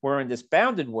 where in this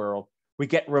bounded world, we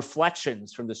get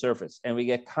reflections from the surface and we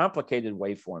get complicated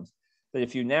waveforms that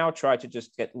if you now try to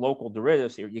just get local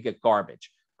derivatives here, you get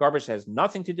garbage. Garbage has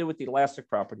nothing to do with the elastic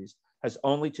properties, has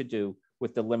only to do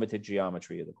with the limited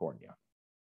geometry of the cornea.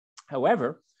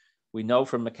 However, we know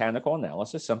from mechanical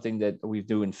analysis, something that we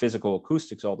do in physical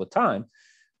acoustics all the time,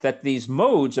 that these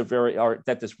modes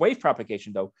that this wave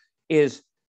propagation though is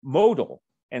modal.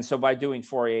 And so by doing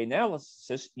Fourier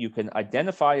analysis, you can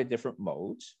identify the different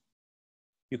modes.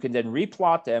 You can then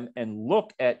replot them and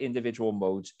look at individual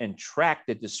modes and track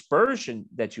the dispersion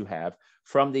that you have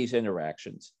from these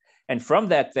interactions. And from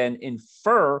that, then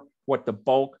infer what the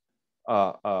bulk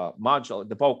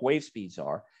the bulk wave speeds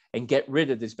are and get rid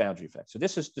of this boundary effect. So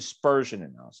this is dispersion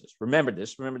analysis. Remember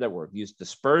this, remember that word. Use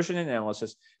dispersion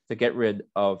analysis to get rid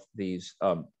of these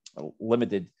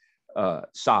limited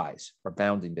size or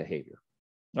bounding behavior.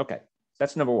 Okay,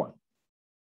 that's number one.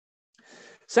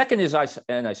 Second is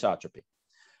anisotropy.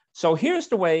 So here's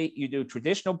the way you do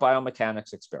traditional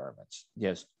biomechanics experiments.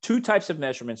 Yes, two types of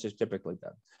measurements is typically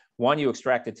done. One, you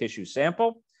extract a tissue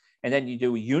sample, and then you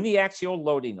do uniaxial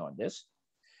loading on this.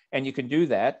 And you can do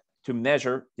that to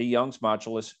measure the Young's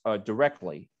modulus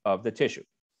directly of the tissue.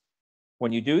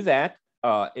 When you do that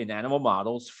in animal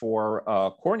models for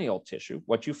corneal tissue,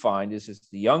 what you find is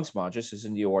the Young's modulus is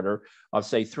in the order of,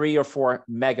 say, 3 or 4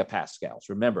 megapascals.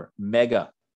 Remember,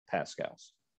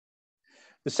 megapascals.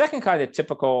 The second kind of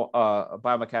typical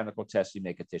biomechanical test you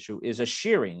make a tissue is a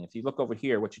shearing. If you look over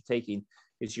here, what you're taking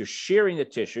is you're shearing the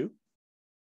tissue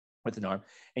with an arm,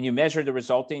 and you measure the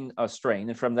resulting strain,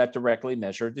 and from that directly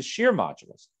measure the shear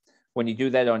modulus. When you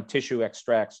do that on tissue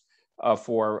extracts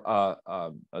for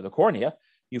the cornea,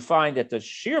 you find that the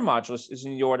shear modulus is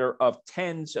in the order of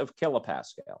tens of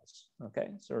kilopascals. Okay,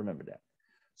 so remember that.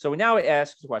 So now it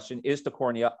asks the question, is the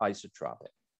cornea isotropic?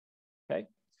 Okay.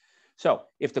 So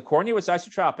if the cornea was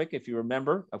isotropic, if you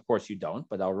remember, of course you don't,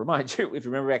 but I'll remind you, if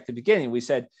you remember back to the beginning, we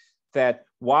said that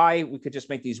why we could just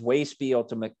make these wave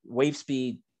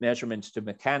speed measurements to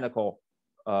mechanical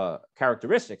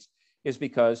characteristics is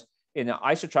because in an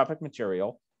isotropic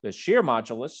material, the shear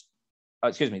modulus,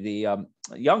 the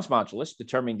Young's modulus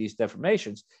determining these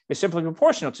deformations is simply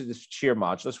proportional to the shear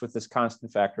modulus with this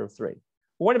constant factor of 3. But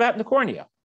what about in the cornea?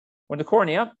 When the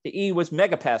cornea, the E was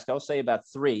megapascals, say about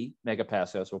 3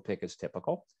 megapascals we'll pick as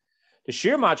typical. The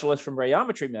shear modulus from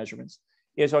radiometry measurements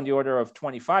is on the order of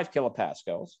 25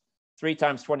 kilopascals. 3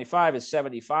 times 25 is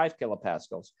 75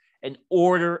 kilopascals, an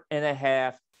order and a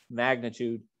half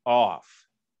magnitude off.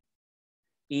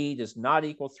 E does not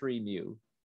equal 3 mu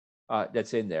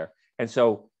that's in there. And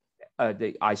so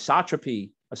the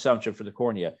isotropy assumption for the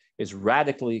cornea is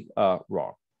radically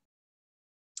wrong.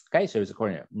 Okay, so is the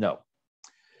cornea? No.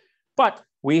 But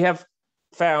we have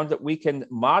found that we can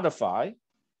modify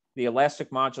the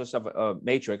elastic modulus of a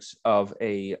matrix of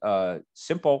a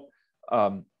simple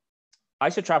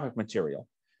isotropic material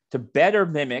to better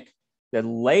mimic the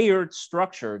layered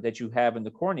structure that you have in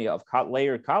the cornea of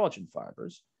layered collagen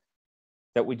fibers.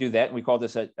 That we do that, and we call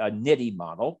this a NITI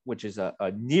model, which is a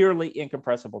nearly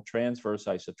incompressible transverse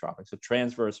isotropic. So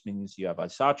transverse means you have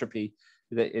isotropy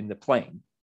in the plane.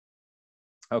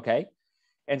 Okay.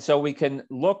 And so we can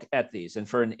look at these. And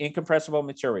for an incompressible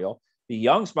material, the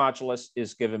Young's modulus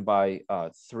is given by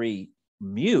 3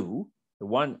 mu, the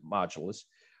one modulus,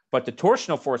 but the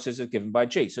torsional forces is given by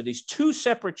G. So these two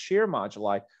separate shear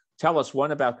moduli tell us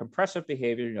one about compressive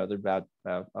behavior, and the other about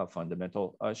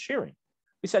fundamental shearing.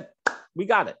 We said, we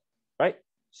got it, right?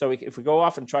 So if we go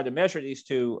off and try to measure these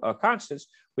two constants,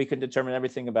 we can determine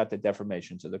everything about the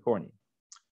deformations of the cornea.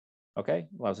 Okay,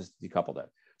 allows us to decouple that.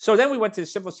 So then we went to the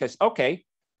simplest case. Okay,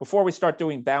 before we start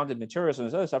doing bounded materials and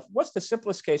this other stuff, what's the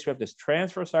simplest case? We have this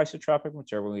transverse isotropic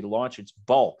material when we launch its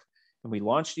bulk, and we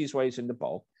launch these waves into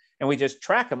bulk, and we just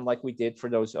track them like we did for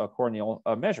those corneal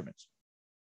measurements.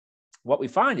 What we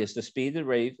find is the speed of the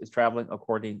wave is traveling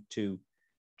according to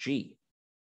G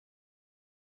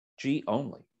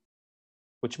only,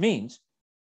 which means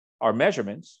our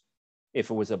measurements, if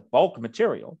it was a bulk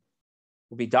material,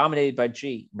 will be dominated by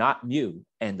G, not mu.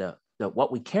 And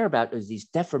what we care about is these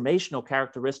deformational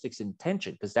characteristics in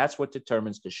tension, because that's what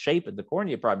determines the shape of the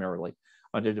cornea primarily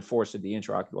under the force of the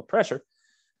intraocular pressure.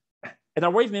 And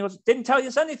our wave mirrors didn't tell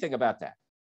us anything about that.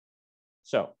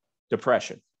 So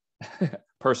depression,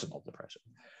 personal depression.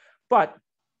 But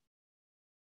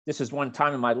this is one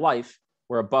time in my life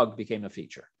where a bug became a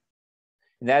feature.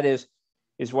 And that is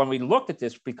when we looked at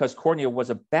this, because cornea was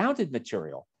a bounded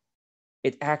material,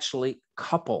 it actually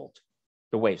coupled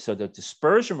the wave. So the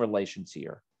dispersion relations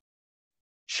here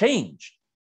changed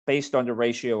based on the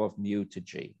ratio of mu to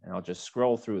G. And I'll just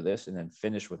scroll through this and then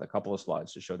finish with a couple of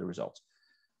slides to show the results.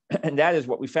 And that is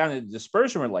what we found in the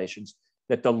dispersion relations,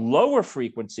 that the lower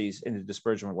frequencies in the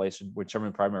dispersion relation were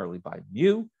determined primarily by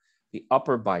mu, the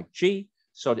upper by G.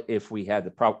 So that if we had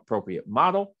the appropriate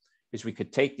model, is we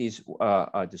could take these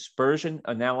dispersion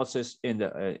analysis in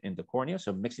the cornea,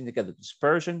 so mixing together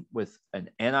dispersion with an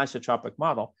anisotropic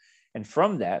model, and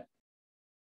from that,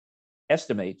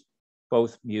 estimate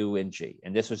both mu and G.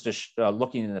 And this was just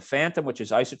looking in the phantom, which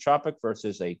is isotropic,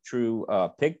 versus a true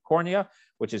pig cornea,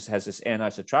 which has this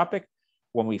anisotropic.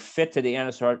 When we fit to the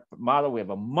anisotropic model, we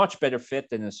have a much better fit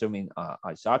than assuming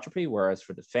isotropy, whereas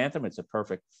for the phantom, it's a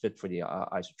perfect fit for the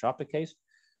isotropic case.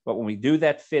 But when we do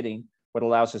that fitting, what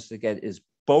allows us to get is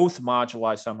both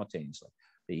moduli simultaneously.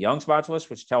 The Young's modulus,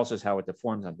 which tells us how it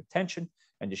deforms under tension,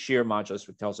 and the shear modulus,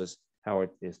 which tells us how it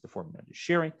is deformed under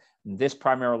shearing. And this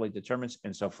primarily determines,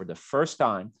 and so for the first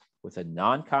time with a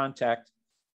non-contact,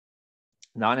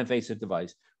 non-invasive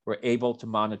device, we're able to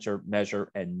monitor, measure,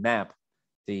 and map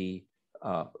the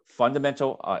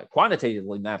fundamental,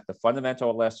 quantitatively map the fundamental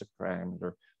elastic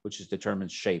parameter, which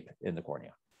determines shape in the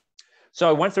cornea. So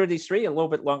I went through these three a little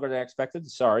bit longer than I expected,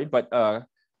 sorry, but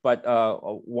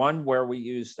one where we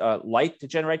used light to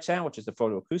generate sound, which is the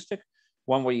photoacoustic.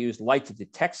 One where we used light to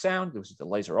detect sound, which is the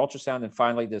laser ultrasound. And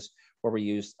finally, this where we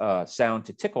used sound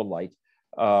to tickle light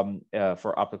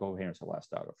for optical coherence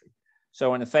elastography. So I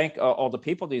want to thank all the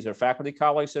people. These are faculty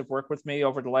colleagues that have worked with me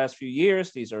over the last few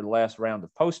years. These are the last round of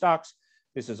postdocs.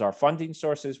 This is our funding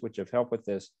sources, which have helped with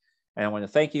this. And I want to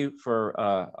thank you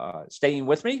for staying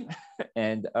with me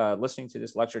and listening to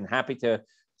this lecture, and happy to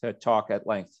talk at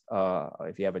length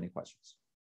if you have any questions.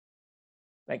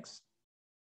 Thanks.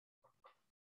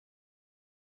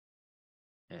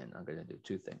 And I'm going to do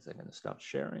two things. I'm going to stop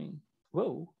sharing.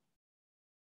 Whoa.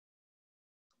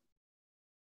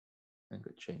 I'm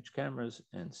going to change cameras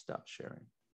and stop sharing.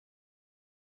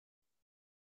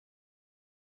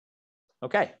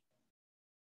 Okay.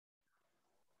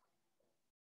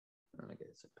 Let me get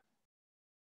this up.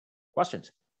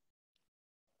 Questions?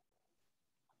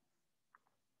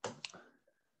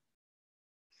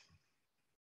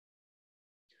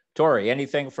 Tori,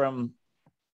 anything from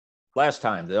last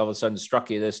time that all of a sudden struck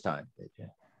you this time?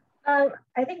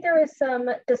 I think there was some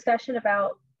discussion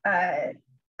about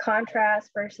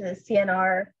contrast versus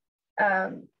CNR.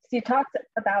 So you talked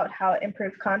about how it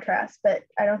improved contrast, but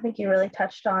I don't think you really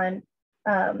touched on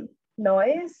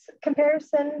noise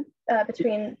comparison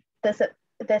between this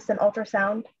and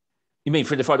ultrasound. You mean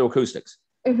for the photoacoustics?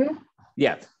 Mm-hmm.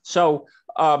 Yeah. So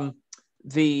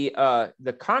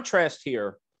the contrast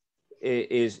here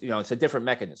is, it's a different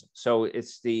mechanism. So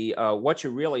it's the what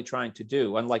you're really trying to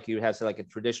do, unlike you have like a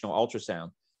traditional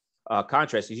ultrasound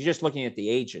contrast, is you're just looking at the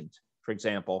agent, for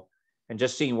example, and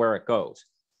just seeing where it goes.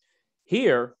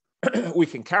 Here, we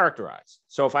can characterize.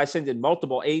 So if I send in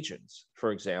multiple agents,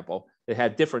 for example, that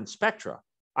had different spectra,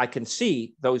 I can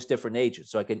see those different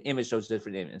agents. So I can image those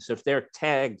different agents. So if they're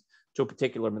tagged to a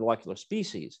particular molecular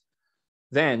species,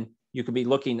 then you can be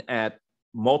looking at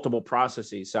multiple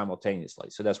processes simultaneously.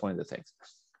 So that's one of the things.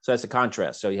 So that's the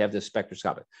contrast. So you have this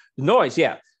spectroscopic. The noise,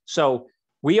 yeah. So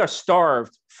we are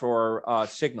starved for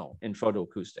signal in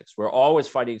photoacoustics. We're always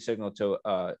fighting signal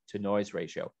to noise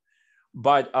ratio.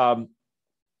 But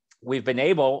we've been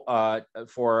able,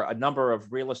 for a number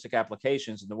of realistic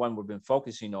applications, and the one we've been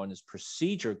focusing on is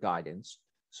procedure guidance.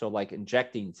 So like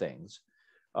injecting things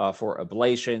for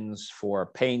ablations, for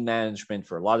pain management,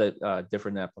 for a lot of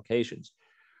different applications,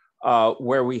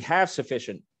 where we have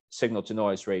sufficient signal to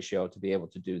noise ratio to be able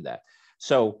to do that.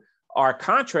 So our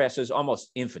contrast is almost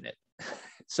infinite.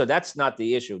 So that's not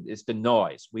the issue, it's the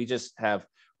noise. We're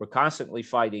we're constantly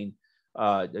fighting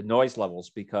the noise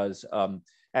levels because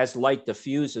as light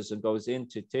diffuses and goes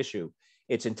into tissue,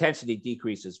 its intensity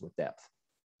decreases with depth.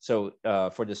 So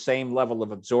for the same level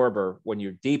of absorber, when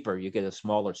you're deeper, you get a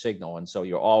smaller signal. And so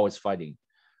you're always fighting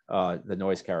the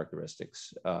noise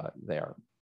characteristics there.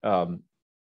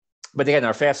 But again,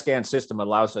 our fast scan system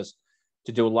allows us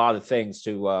to do a lot of things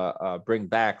to bring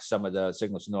back some of the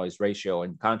signal to noise ratio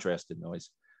and contrasted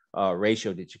noise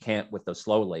ratio that you can't with the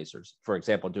slow lasers. For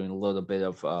example, doing a little bit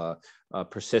of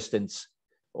persistence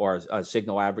or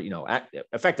signal average,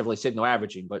 effectively signal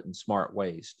averaging, but in smart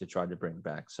ways to try to bring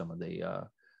back some of the,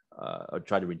 or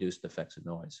try to reduce the effects of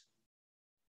noise.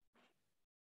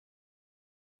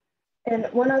 And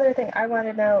one other thing I want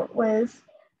to know was,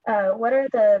 what are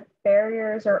the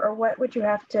barriers or what would you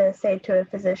have to say to a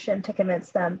physician to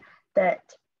convince them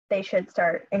that they should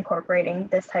start incorporating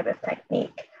this type of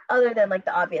technique, other than like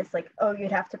the obvious, like, oh,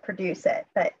 you'd have to produce it,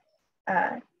 but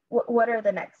what are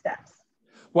the next steps?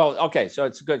 Well, okay, so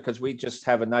it's good because we just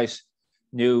have a nice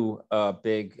new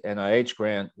big NIH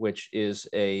grant, which is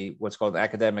what's called an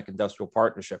academic industrial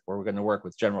partnership, where we're going to work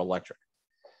with General Electric.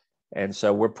 And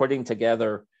so we're putting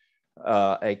together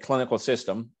a clinical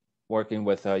system, working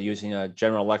with using a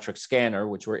General Electric scanner,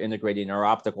 which we're integrating our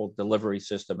optical delivery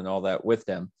system and all that with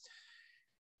them.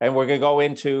 And we're going to go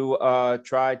into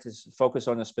try to focus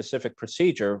on a specific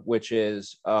procedure, which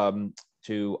is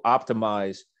to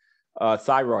optimize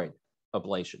thyroid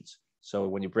ablations. So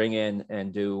when you bring in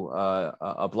and do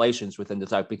ablations within the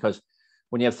thyroid, because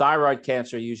when you have thyroid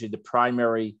cancer, usually the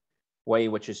primary way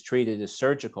which is treated is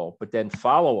surgical, but then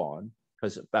follow on,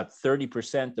 because about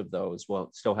 30% of those will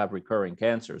still have recurring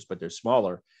cancers, but they're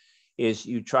smaller, is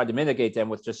you try to mitigate them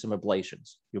with just some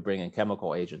ablations. You bring in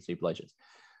chemical agents, the ablations.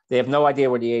 They have no idea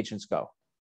where the agents go.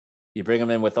 You bring them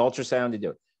in with ultrasound, you do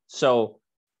it. So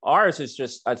ours is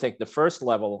just, I think the first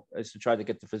level is to try to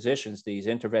get the physicians, these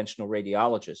interventional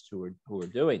radiologists who are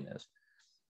doing this,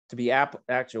 to be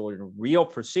actually in a real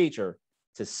procedure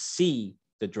to see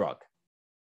the drug,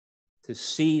 to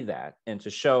see that and to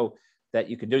show that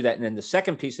you can do that. And then the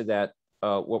second piece of that,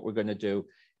 what we're going to do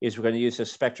is we're going to use a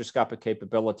spectroscopic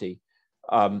capability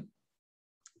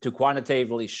to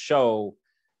quantitatively show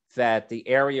that the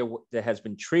area that has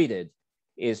been treated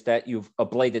is that you've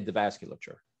ablated the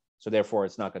vasculature. So therefore,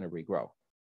 it's not going to regrow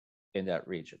in that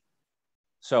region.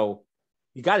 So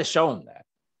you got to show them that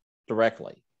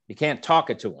directly. You can't talk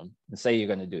it to them and say you're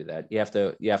going to do that. You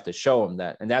have to show them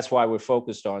that. And that's why we're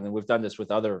focused on, and we've done this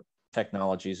with other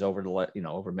technologies over the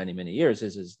over many years,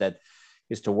 is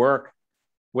to work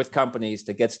with companies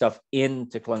to get stuff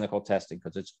into clinical testing,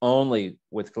 because it's only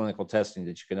with clinical testing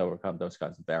that you can overcome those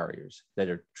kinds of barriers that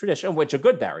are traditional, which are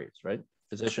good barriers, right?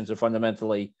 Physicians are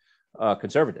fundamentally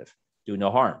conservative, do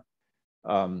no harm.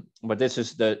 But this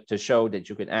is to show that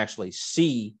you can actually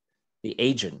see the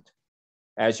agent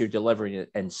as you're delivering it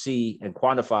and see and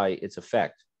quantify its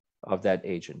effect of that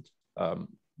agent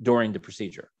during the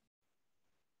procedure.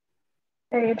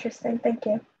 Very interesting. Thank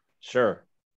you. Sure.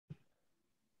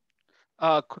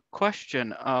 Quick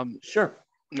question. Sure.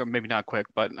 Or maybe not quick,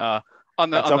 but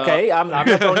That's okay. I'm not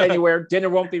going anywhere. Dinner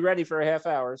won't be ready for a half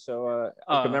hour. So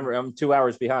remember, I'm 2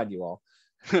 hours behind you all.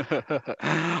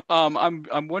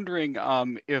 I'm wondering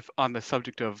if on the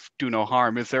subject of do no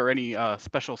harm, is there any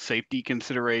special safety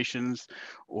considerations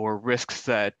or risks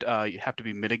that have to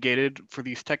be mitigated for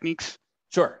these techniques?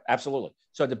 Sure, absolutely.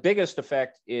 So the biggest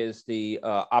effect is the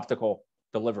optical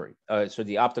delivery. So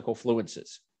the optical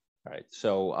fluences, right?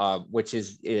 So which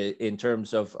is in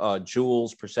terms of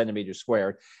joules per centimeter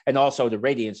squared, and also the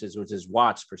radiances, which is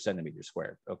watts per centimeter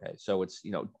squared. Okay, so it's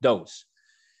dose,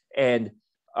 and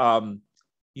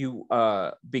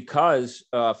because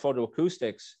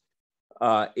photoacoustics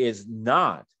is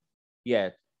not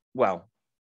yet, well,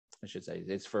 I should say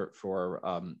it's for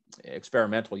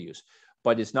experimental use,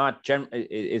 but it's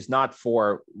not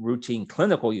for routine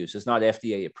clinical use. It's not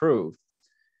FDA approved.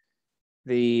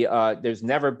 There's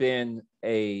never been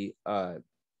a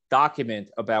document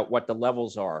about what the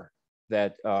levels are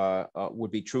that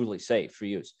would be truly safe for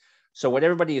use. So what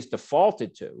everybody is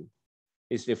defaulted to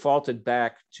is defaulted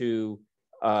back to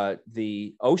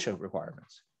the OSHA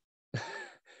requirements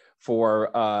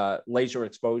for laser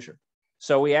exposure.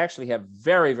 So we actually have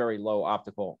very, very low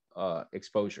optical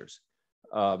exposures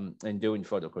in doing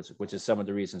photoacoustics, which is some of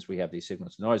the reasons we have these signal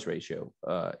to noise ratio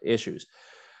issues.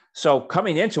 So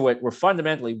coming into it, we're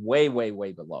fundamentally way, way,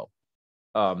 way below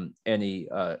any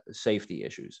safety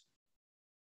issues.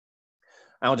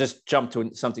 I'll just jump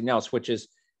to something else, which is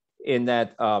in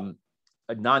that a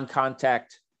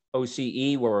non-contact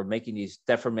OCE, where we're making these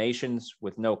deformations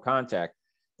with no contact,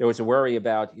 there was a worry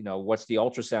about, what's the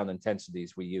ultrasound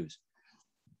intensities we use.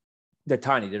 they're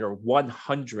tiny. They're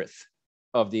 1/100th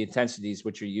of the intensities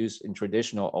which are used in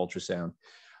traditional ultrasound,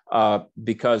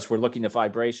 because we're looking at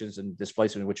vibrations and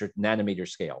displacement, which are nanometer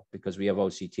scale, because we have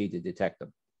OCT to detect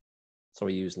them. So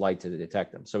we use light to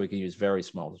detect them. So we can use very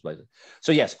small displacement.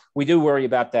 So yes, we do worry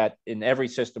about that in every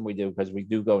system we do, because we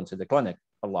do go into the clinic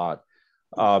a lot.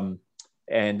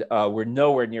 And we're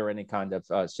nowhere near any kind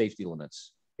of safety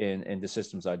limits in the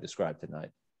systems I described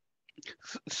tonight.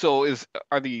 So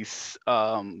are these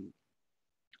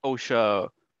OSHA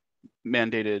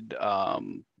mandated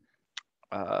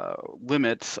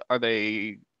limits, are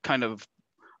they kind of,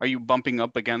 are you bumping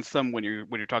up against them when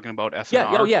you're talking about SNR?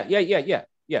 Yeah. Oh,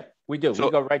 yeah. We do. So,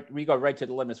 we go right to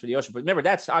the limits for the ocean. But remember,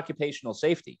 that's occupational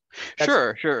safety.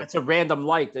 Sure. That's a random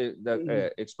light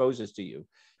that exposes to you.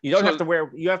 You don't have to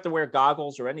wear. You have to wear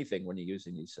goggles or anything when you're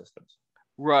using these systems.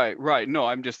 Right. No,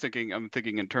 I'm thinking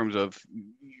in terms of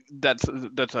that's a,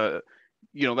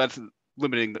 that's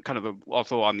limiting the kind of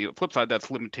also on the flip side, that's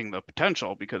limiting the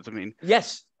potential, because I mean.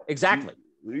 Yes, exactly.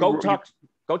 Go talk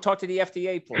to the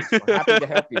FDA, please. We're happy to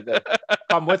help you.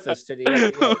 Come with us to the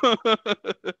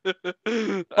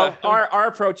FDA. But our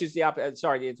approach is the opposite.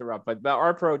 Sorry to interrupt, but our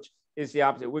approach is the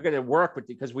opposite. We're going to work with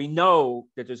you because we know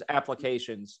that there's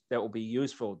applications that will be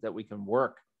useful, that we can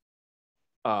work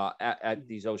at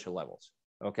these OSHA levels.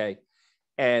 Okay.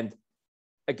 And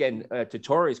again, to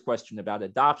Tori's question about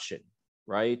adoption,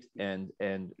 right? And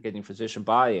getting physician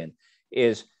buy-in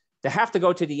is to have to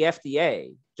go to the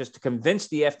FDA just to convince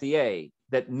the FDA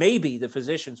that maybe the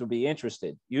physicians will be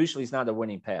interested. Usually it's not a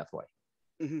winning pathway.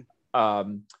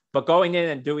 But going in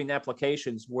and doing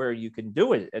applications where you can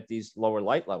do it at these lower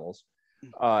light levels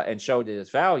and show that its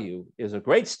value is a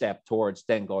great step towards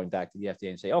then going back to the FDA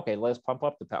and say, okay, let's pump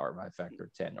up the power by a factor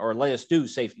of 10, or let us do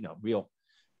safe, real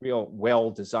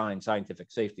well-designed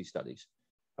scientific safety studies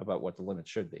about what the limits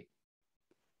should be.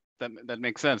 That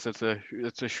makes sense. It's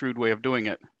a shrewd way of doing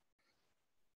it.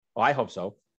 Well, I hope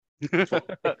so.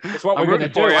 It's what we're going to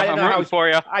do. I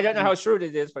don't know how shrewd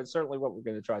it is, but it's certainly what we're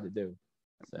going to try to do.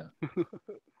 So.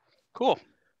 Cool.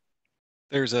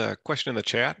 There's a question in the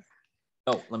chat.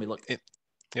 Oh, let me look.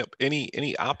 Yep.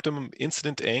 Any optimum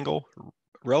incident angle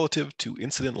relative to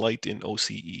incident light in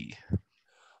OCE?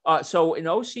 So in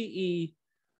OCE,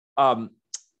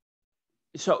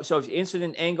 so if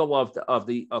incident angle of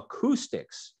the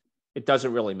acoustics, it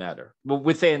doesn't really matter. But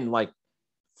within like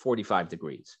 45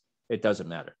 degrees, it doesn't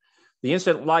matter. The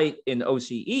incident light in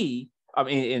OCE,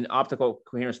 in optical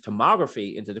coherence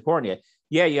tomography into the cornea,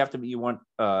 yeah, you want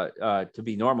to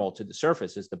be normal to the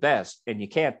surface is the best, and you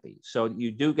can't be. So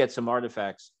you do get some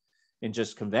artifacts in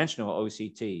just conventional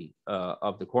OCT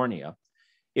of the cornea.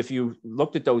 If you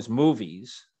looked at those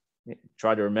movies,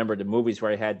 try to remember the movies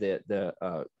where I had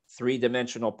the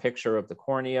three-dimensional picture of the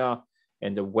cornea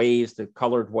and the waves, the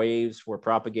colored waves were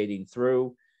propagating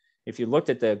through. If you looked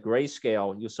at the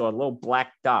grayscale, you saw a little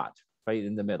black dot right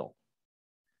in the middle.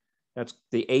 That's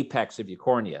the apex of your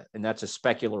cornea, and that's a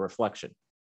specular reflection.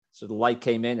 So the light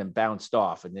came in and bounced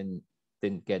off and then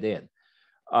didn't get in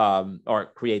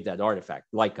or create that artifact.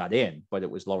 Light got in, but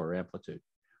it was lower amplitude.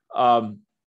 So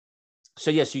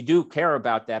yes, you do care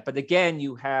about that, but again,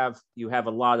 you have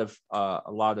a lot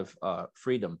of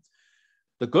freedom.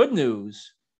 The good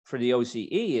news for the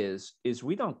OCE is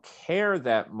we don't care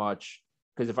that much,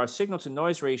 because if our signal to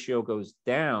noise ratio goes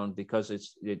down because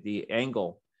the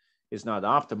angle is not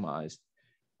optimized,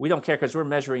 we don't care because we're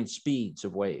measuring speeds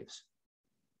of waves,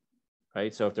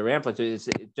 right? So if their amplitude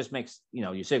it just makes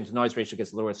your signal to noise ratio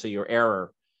gets lower, so your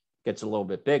error gets a little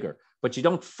bit bigger, but you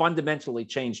don't fundamentally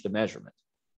change the measurement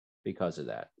because of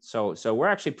that. So we're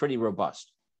actually pretty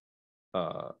robust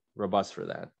for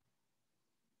that.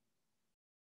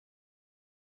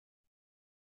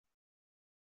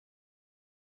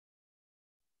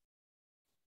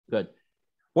 Good.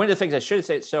 One of the things I should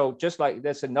say, so just like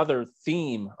that's another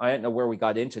theme, I don't know where we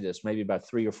got into this, maybe about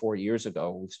 3 or 4 years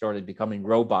ago, we started becoming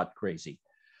robot crazy.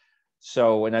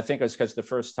 So, and I think it's because the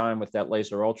first time with that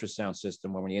laser ultrasound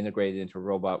system, when we integrated into a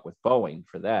robot with Boeing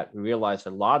for that, we realized a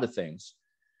lot of things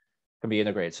can be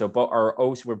integrated. So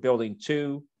we're building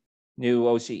 2 new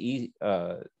OCE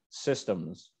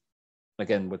systems,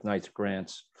 again, with nice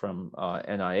grants from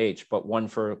NIH, but one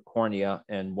for cornea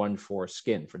and one for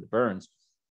skin for the burns.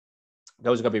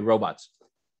 Those are going to be robots.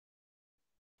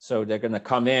 So they're going to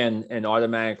come in and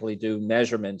automatically do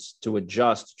measurements to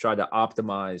adjust, to try to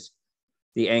optimize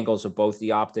the angles of both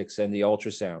the optics and the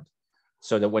ultrasound,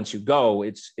 so that once you go,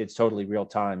 it's totally real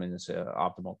time and it's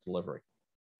optimal delivery.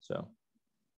 So,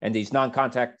 and these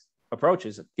non-contact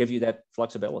approaches give you that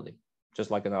flexibility, just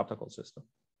like an optical system.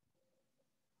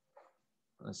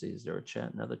 Let's see, is there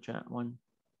another chat one?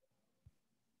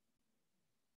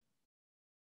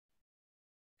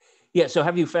 Yeah, so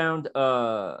have you found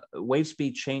wave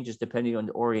speed changes depending on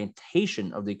the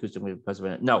orientation of the acoustic wave because of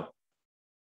it? No,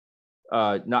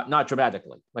 not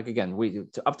dramatically. Like again, we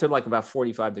up to like about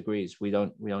 45 degrees, we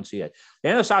don't see it. The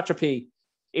anisotropy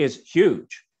is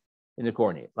huge in the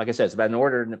cornea. Like I said, it's about an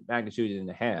order of magnitude and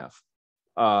a half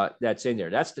that's in there.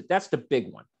 That's the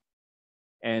big one.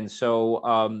 And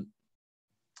so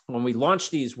when we launch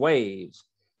these waves,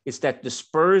 it's that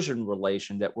dispersion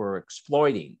relation that we're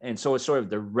exploiting. And so it's sort of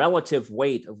the relative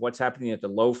weight of what's happening at the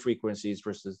low frequencies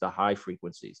versus the high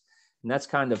frequencies. And that's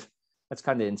kind of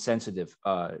insensitive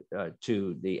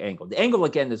to the angle. The angle,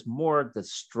 again, is more the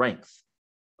strength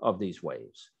of these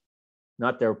waves,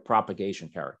 not their propagation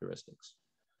characteristics.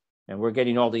 And we're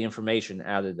getting all the information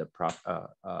out of the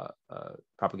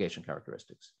propagation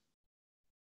characteristics.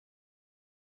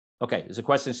 Okay, there's a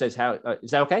question that says, how is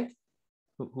that okay?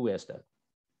 Who asked that?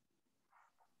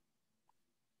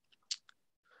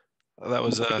 That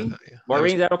was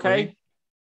Maureen, is that okay? Maureen?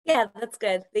 Yeah, that's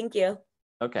good. Thank you.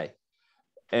 Okay.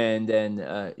 And then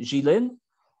Jilin,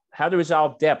 how to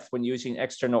resolve depth when using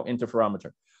external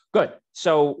interferometer. Good.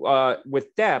 So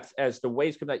with depth, as the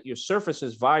waves come out, your surface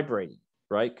is vibrating,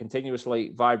 right?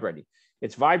 Continuously vibrating.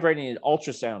 It's vibrating at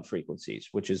ultrasound frequencies,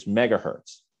 which is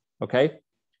megahertz. Okay.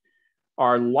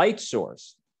 Our light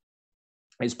source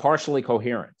is partially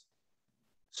coherent.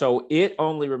 So it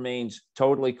only remains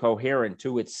totally coherent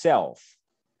to itself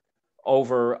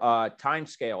over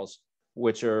timescales,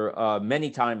 which are many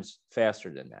times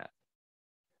faster than that.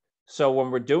 So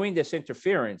when we're doing this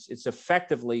interference, it's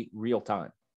effectively real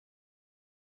time.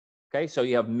 Okay, so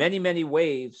you have many, many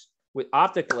waves with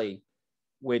optically,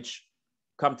 which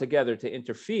come together to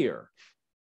interfere.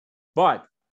 But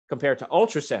compared to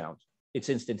ultrasound, it's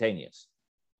instantaneous.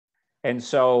 And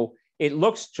so it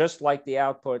looks just like the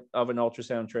output of an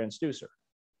ultrasound transducer.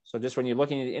 So just when you're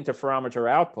looking at the interferometer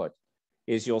output,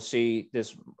 is you'll see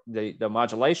this the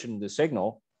modulation, the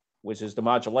signal, which is the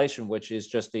modulation, which is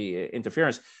just the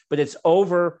interference, but it's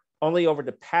only over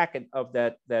the packet of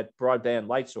that broadband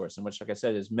light source, in which, like I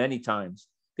said, is many times,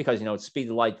 because it's speed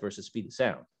of light versus speed of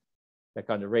sound, that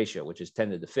kind of ratio, which is 10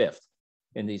 to the 5th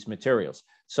in these materials.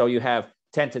 So you have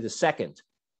 10 to the 2nd,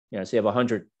 so you have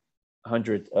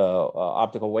 100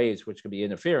 optical waves which could be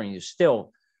interfering. You're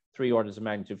still 3 orders of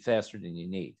magnitude faster than you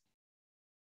need.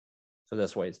 So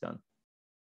that's the way it's done.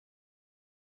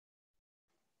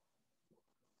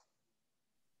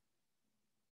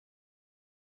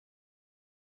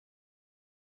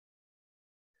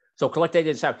 So collect data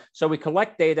is how. So we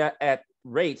collect data at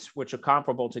rates which are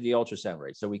comparable to the ultrasound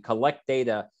rates. So we collect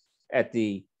data at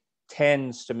the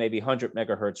 10s to maybe 100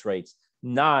 megahertz rates,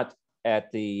 not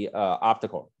at the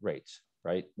optical rates,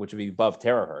 right? Which would be above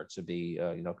terahertz. It'd be,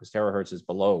 because terahertz is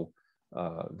below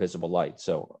visible light.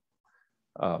 So,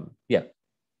 yeah.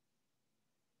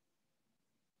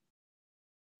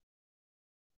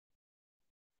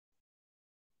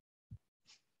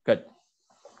 Good.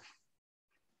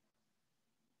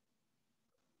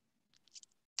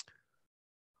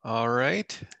 All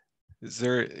right. Is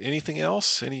there anything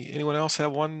else? Anyone else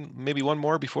have maybe one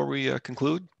more before we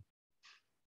conclude?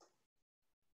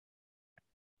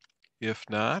 If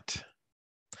not,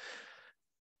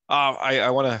 I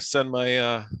want to send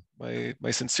my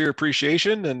my sincere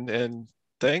appreciation and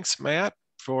thanks, Matt,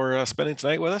 for spending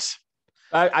tonight with us.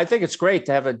 I think it's great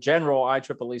to have a general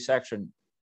IEEE section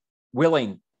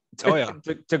willing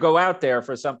to go out there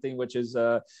for something which is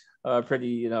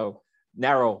pretty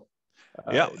narrow.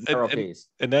 Piece.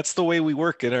 And that's the way we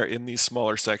work in these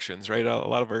smaller sections, right? A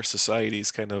lot of our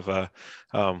societies kind of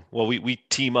we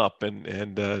team up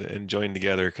and join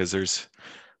together because there's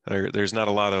not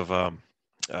a lot of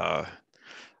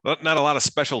not a lot of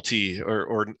specialty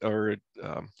or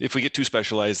if we get too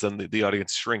specialized, then the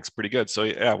audience shrinks pretty good. So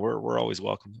yeah, we're always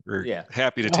welcome. We're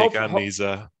happy to take on these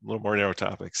little more narrow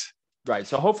topics. Right.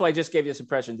 So hopefully I just gave you this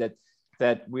impression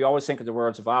that we always think of the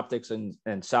words of optics and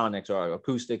sonics, or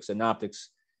acoustics and optics,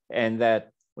 and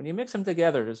that when you mix them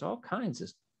together, there's all kinds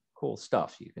of cool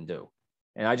stuff you can do.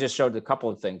 And I just showed a couple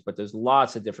of things, but there's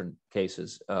lots of different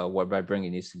cases by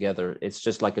bringing these together. It's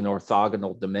just like an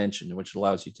orthogonal dimension, which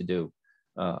allows you to do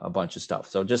a bunch of stuff.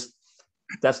 So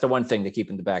that's the one thing to keep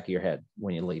in the back of your head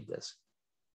when you leave this.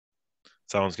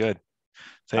 Sounds good.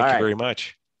 Thank you very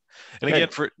much. And again,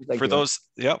 for those,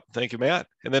 thank you, Matt.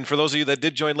 And then for those of you that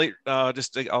did join late,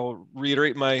 I'll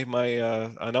reiterate my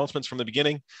announcements from the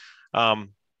beginning.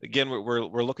 Again,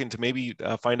 we're looking to maybe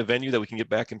find a venue that we can get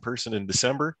back in person in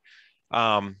December,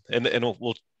 and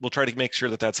we'll try to make sure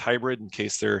that that's hybrid in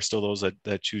case there are still those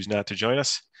that choose not to join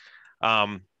us.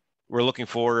 We're looking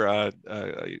for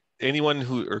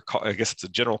anyone I guess it's a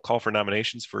general call for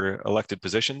nominations for elected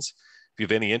positions. you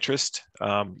have any interest,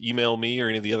 email me or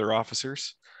any of the other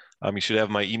officers. You should have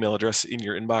my email address in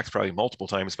your inbox probably multiple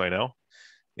times by now.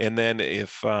 And then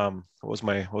if, what was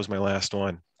my last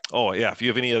one? Oh yeah, if you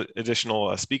have any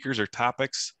additional speakers or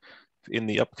topics in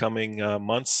the upcoming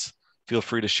months, feel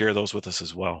free to share those with us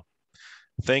as well.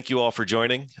 Thank you all for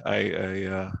joining.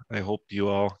 I hope you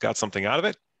all got something out of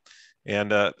it.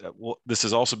 And this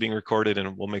is also being recorded,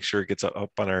 and we'll make sure it gets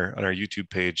up on our YouTube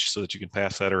page so that you can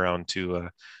pass that around to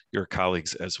your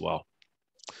colleagues as well.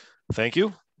 Thank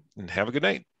you, and have a good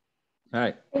night. All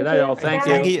right. Good night, all. Thank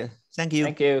you. Thank you. Thank you.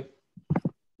 Thank you.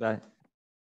 Bye.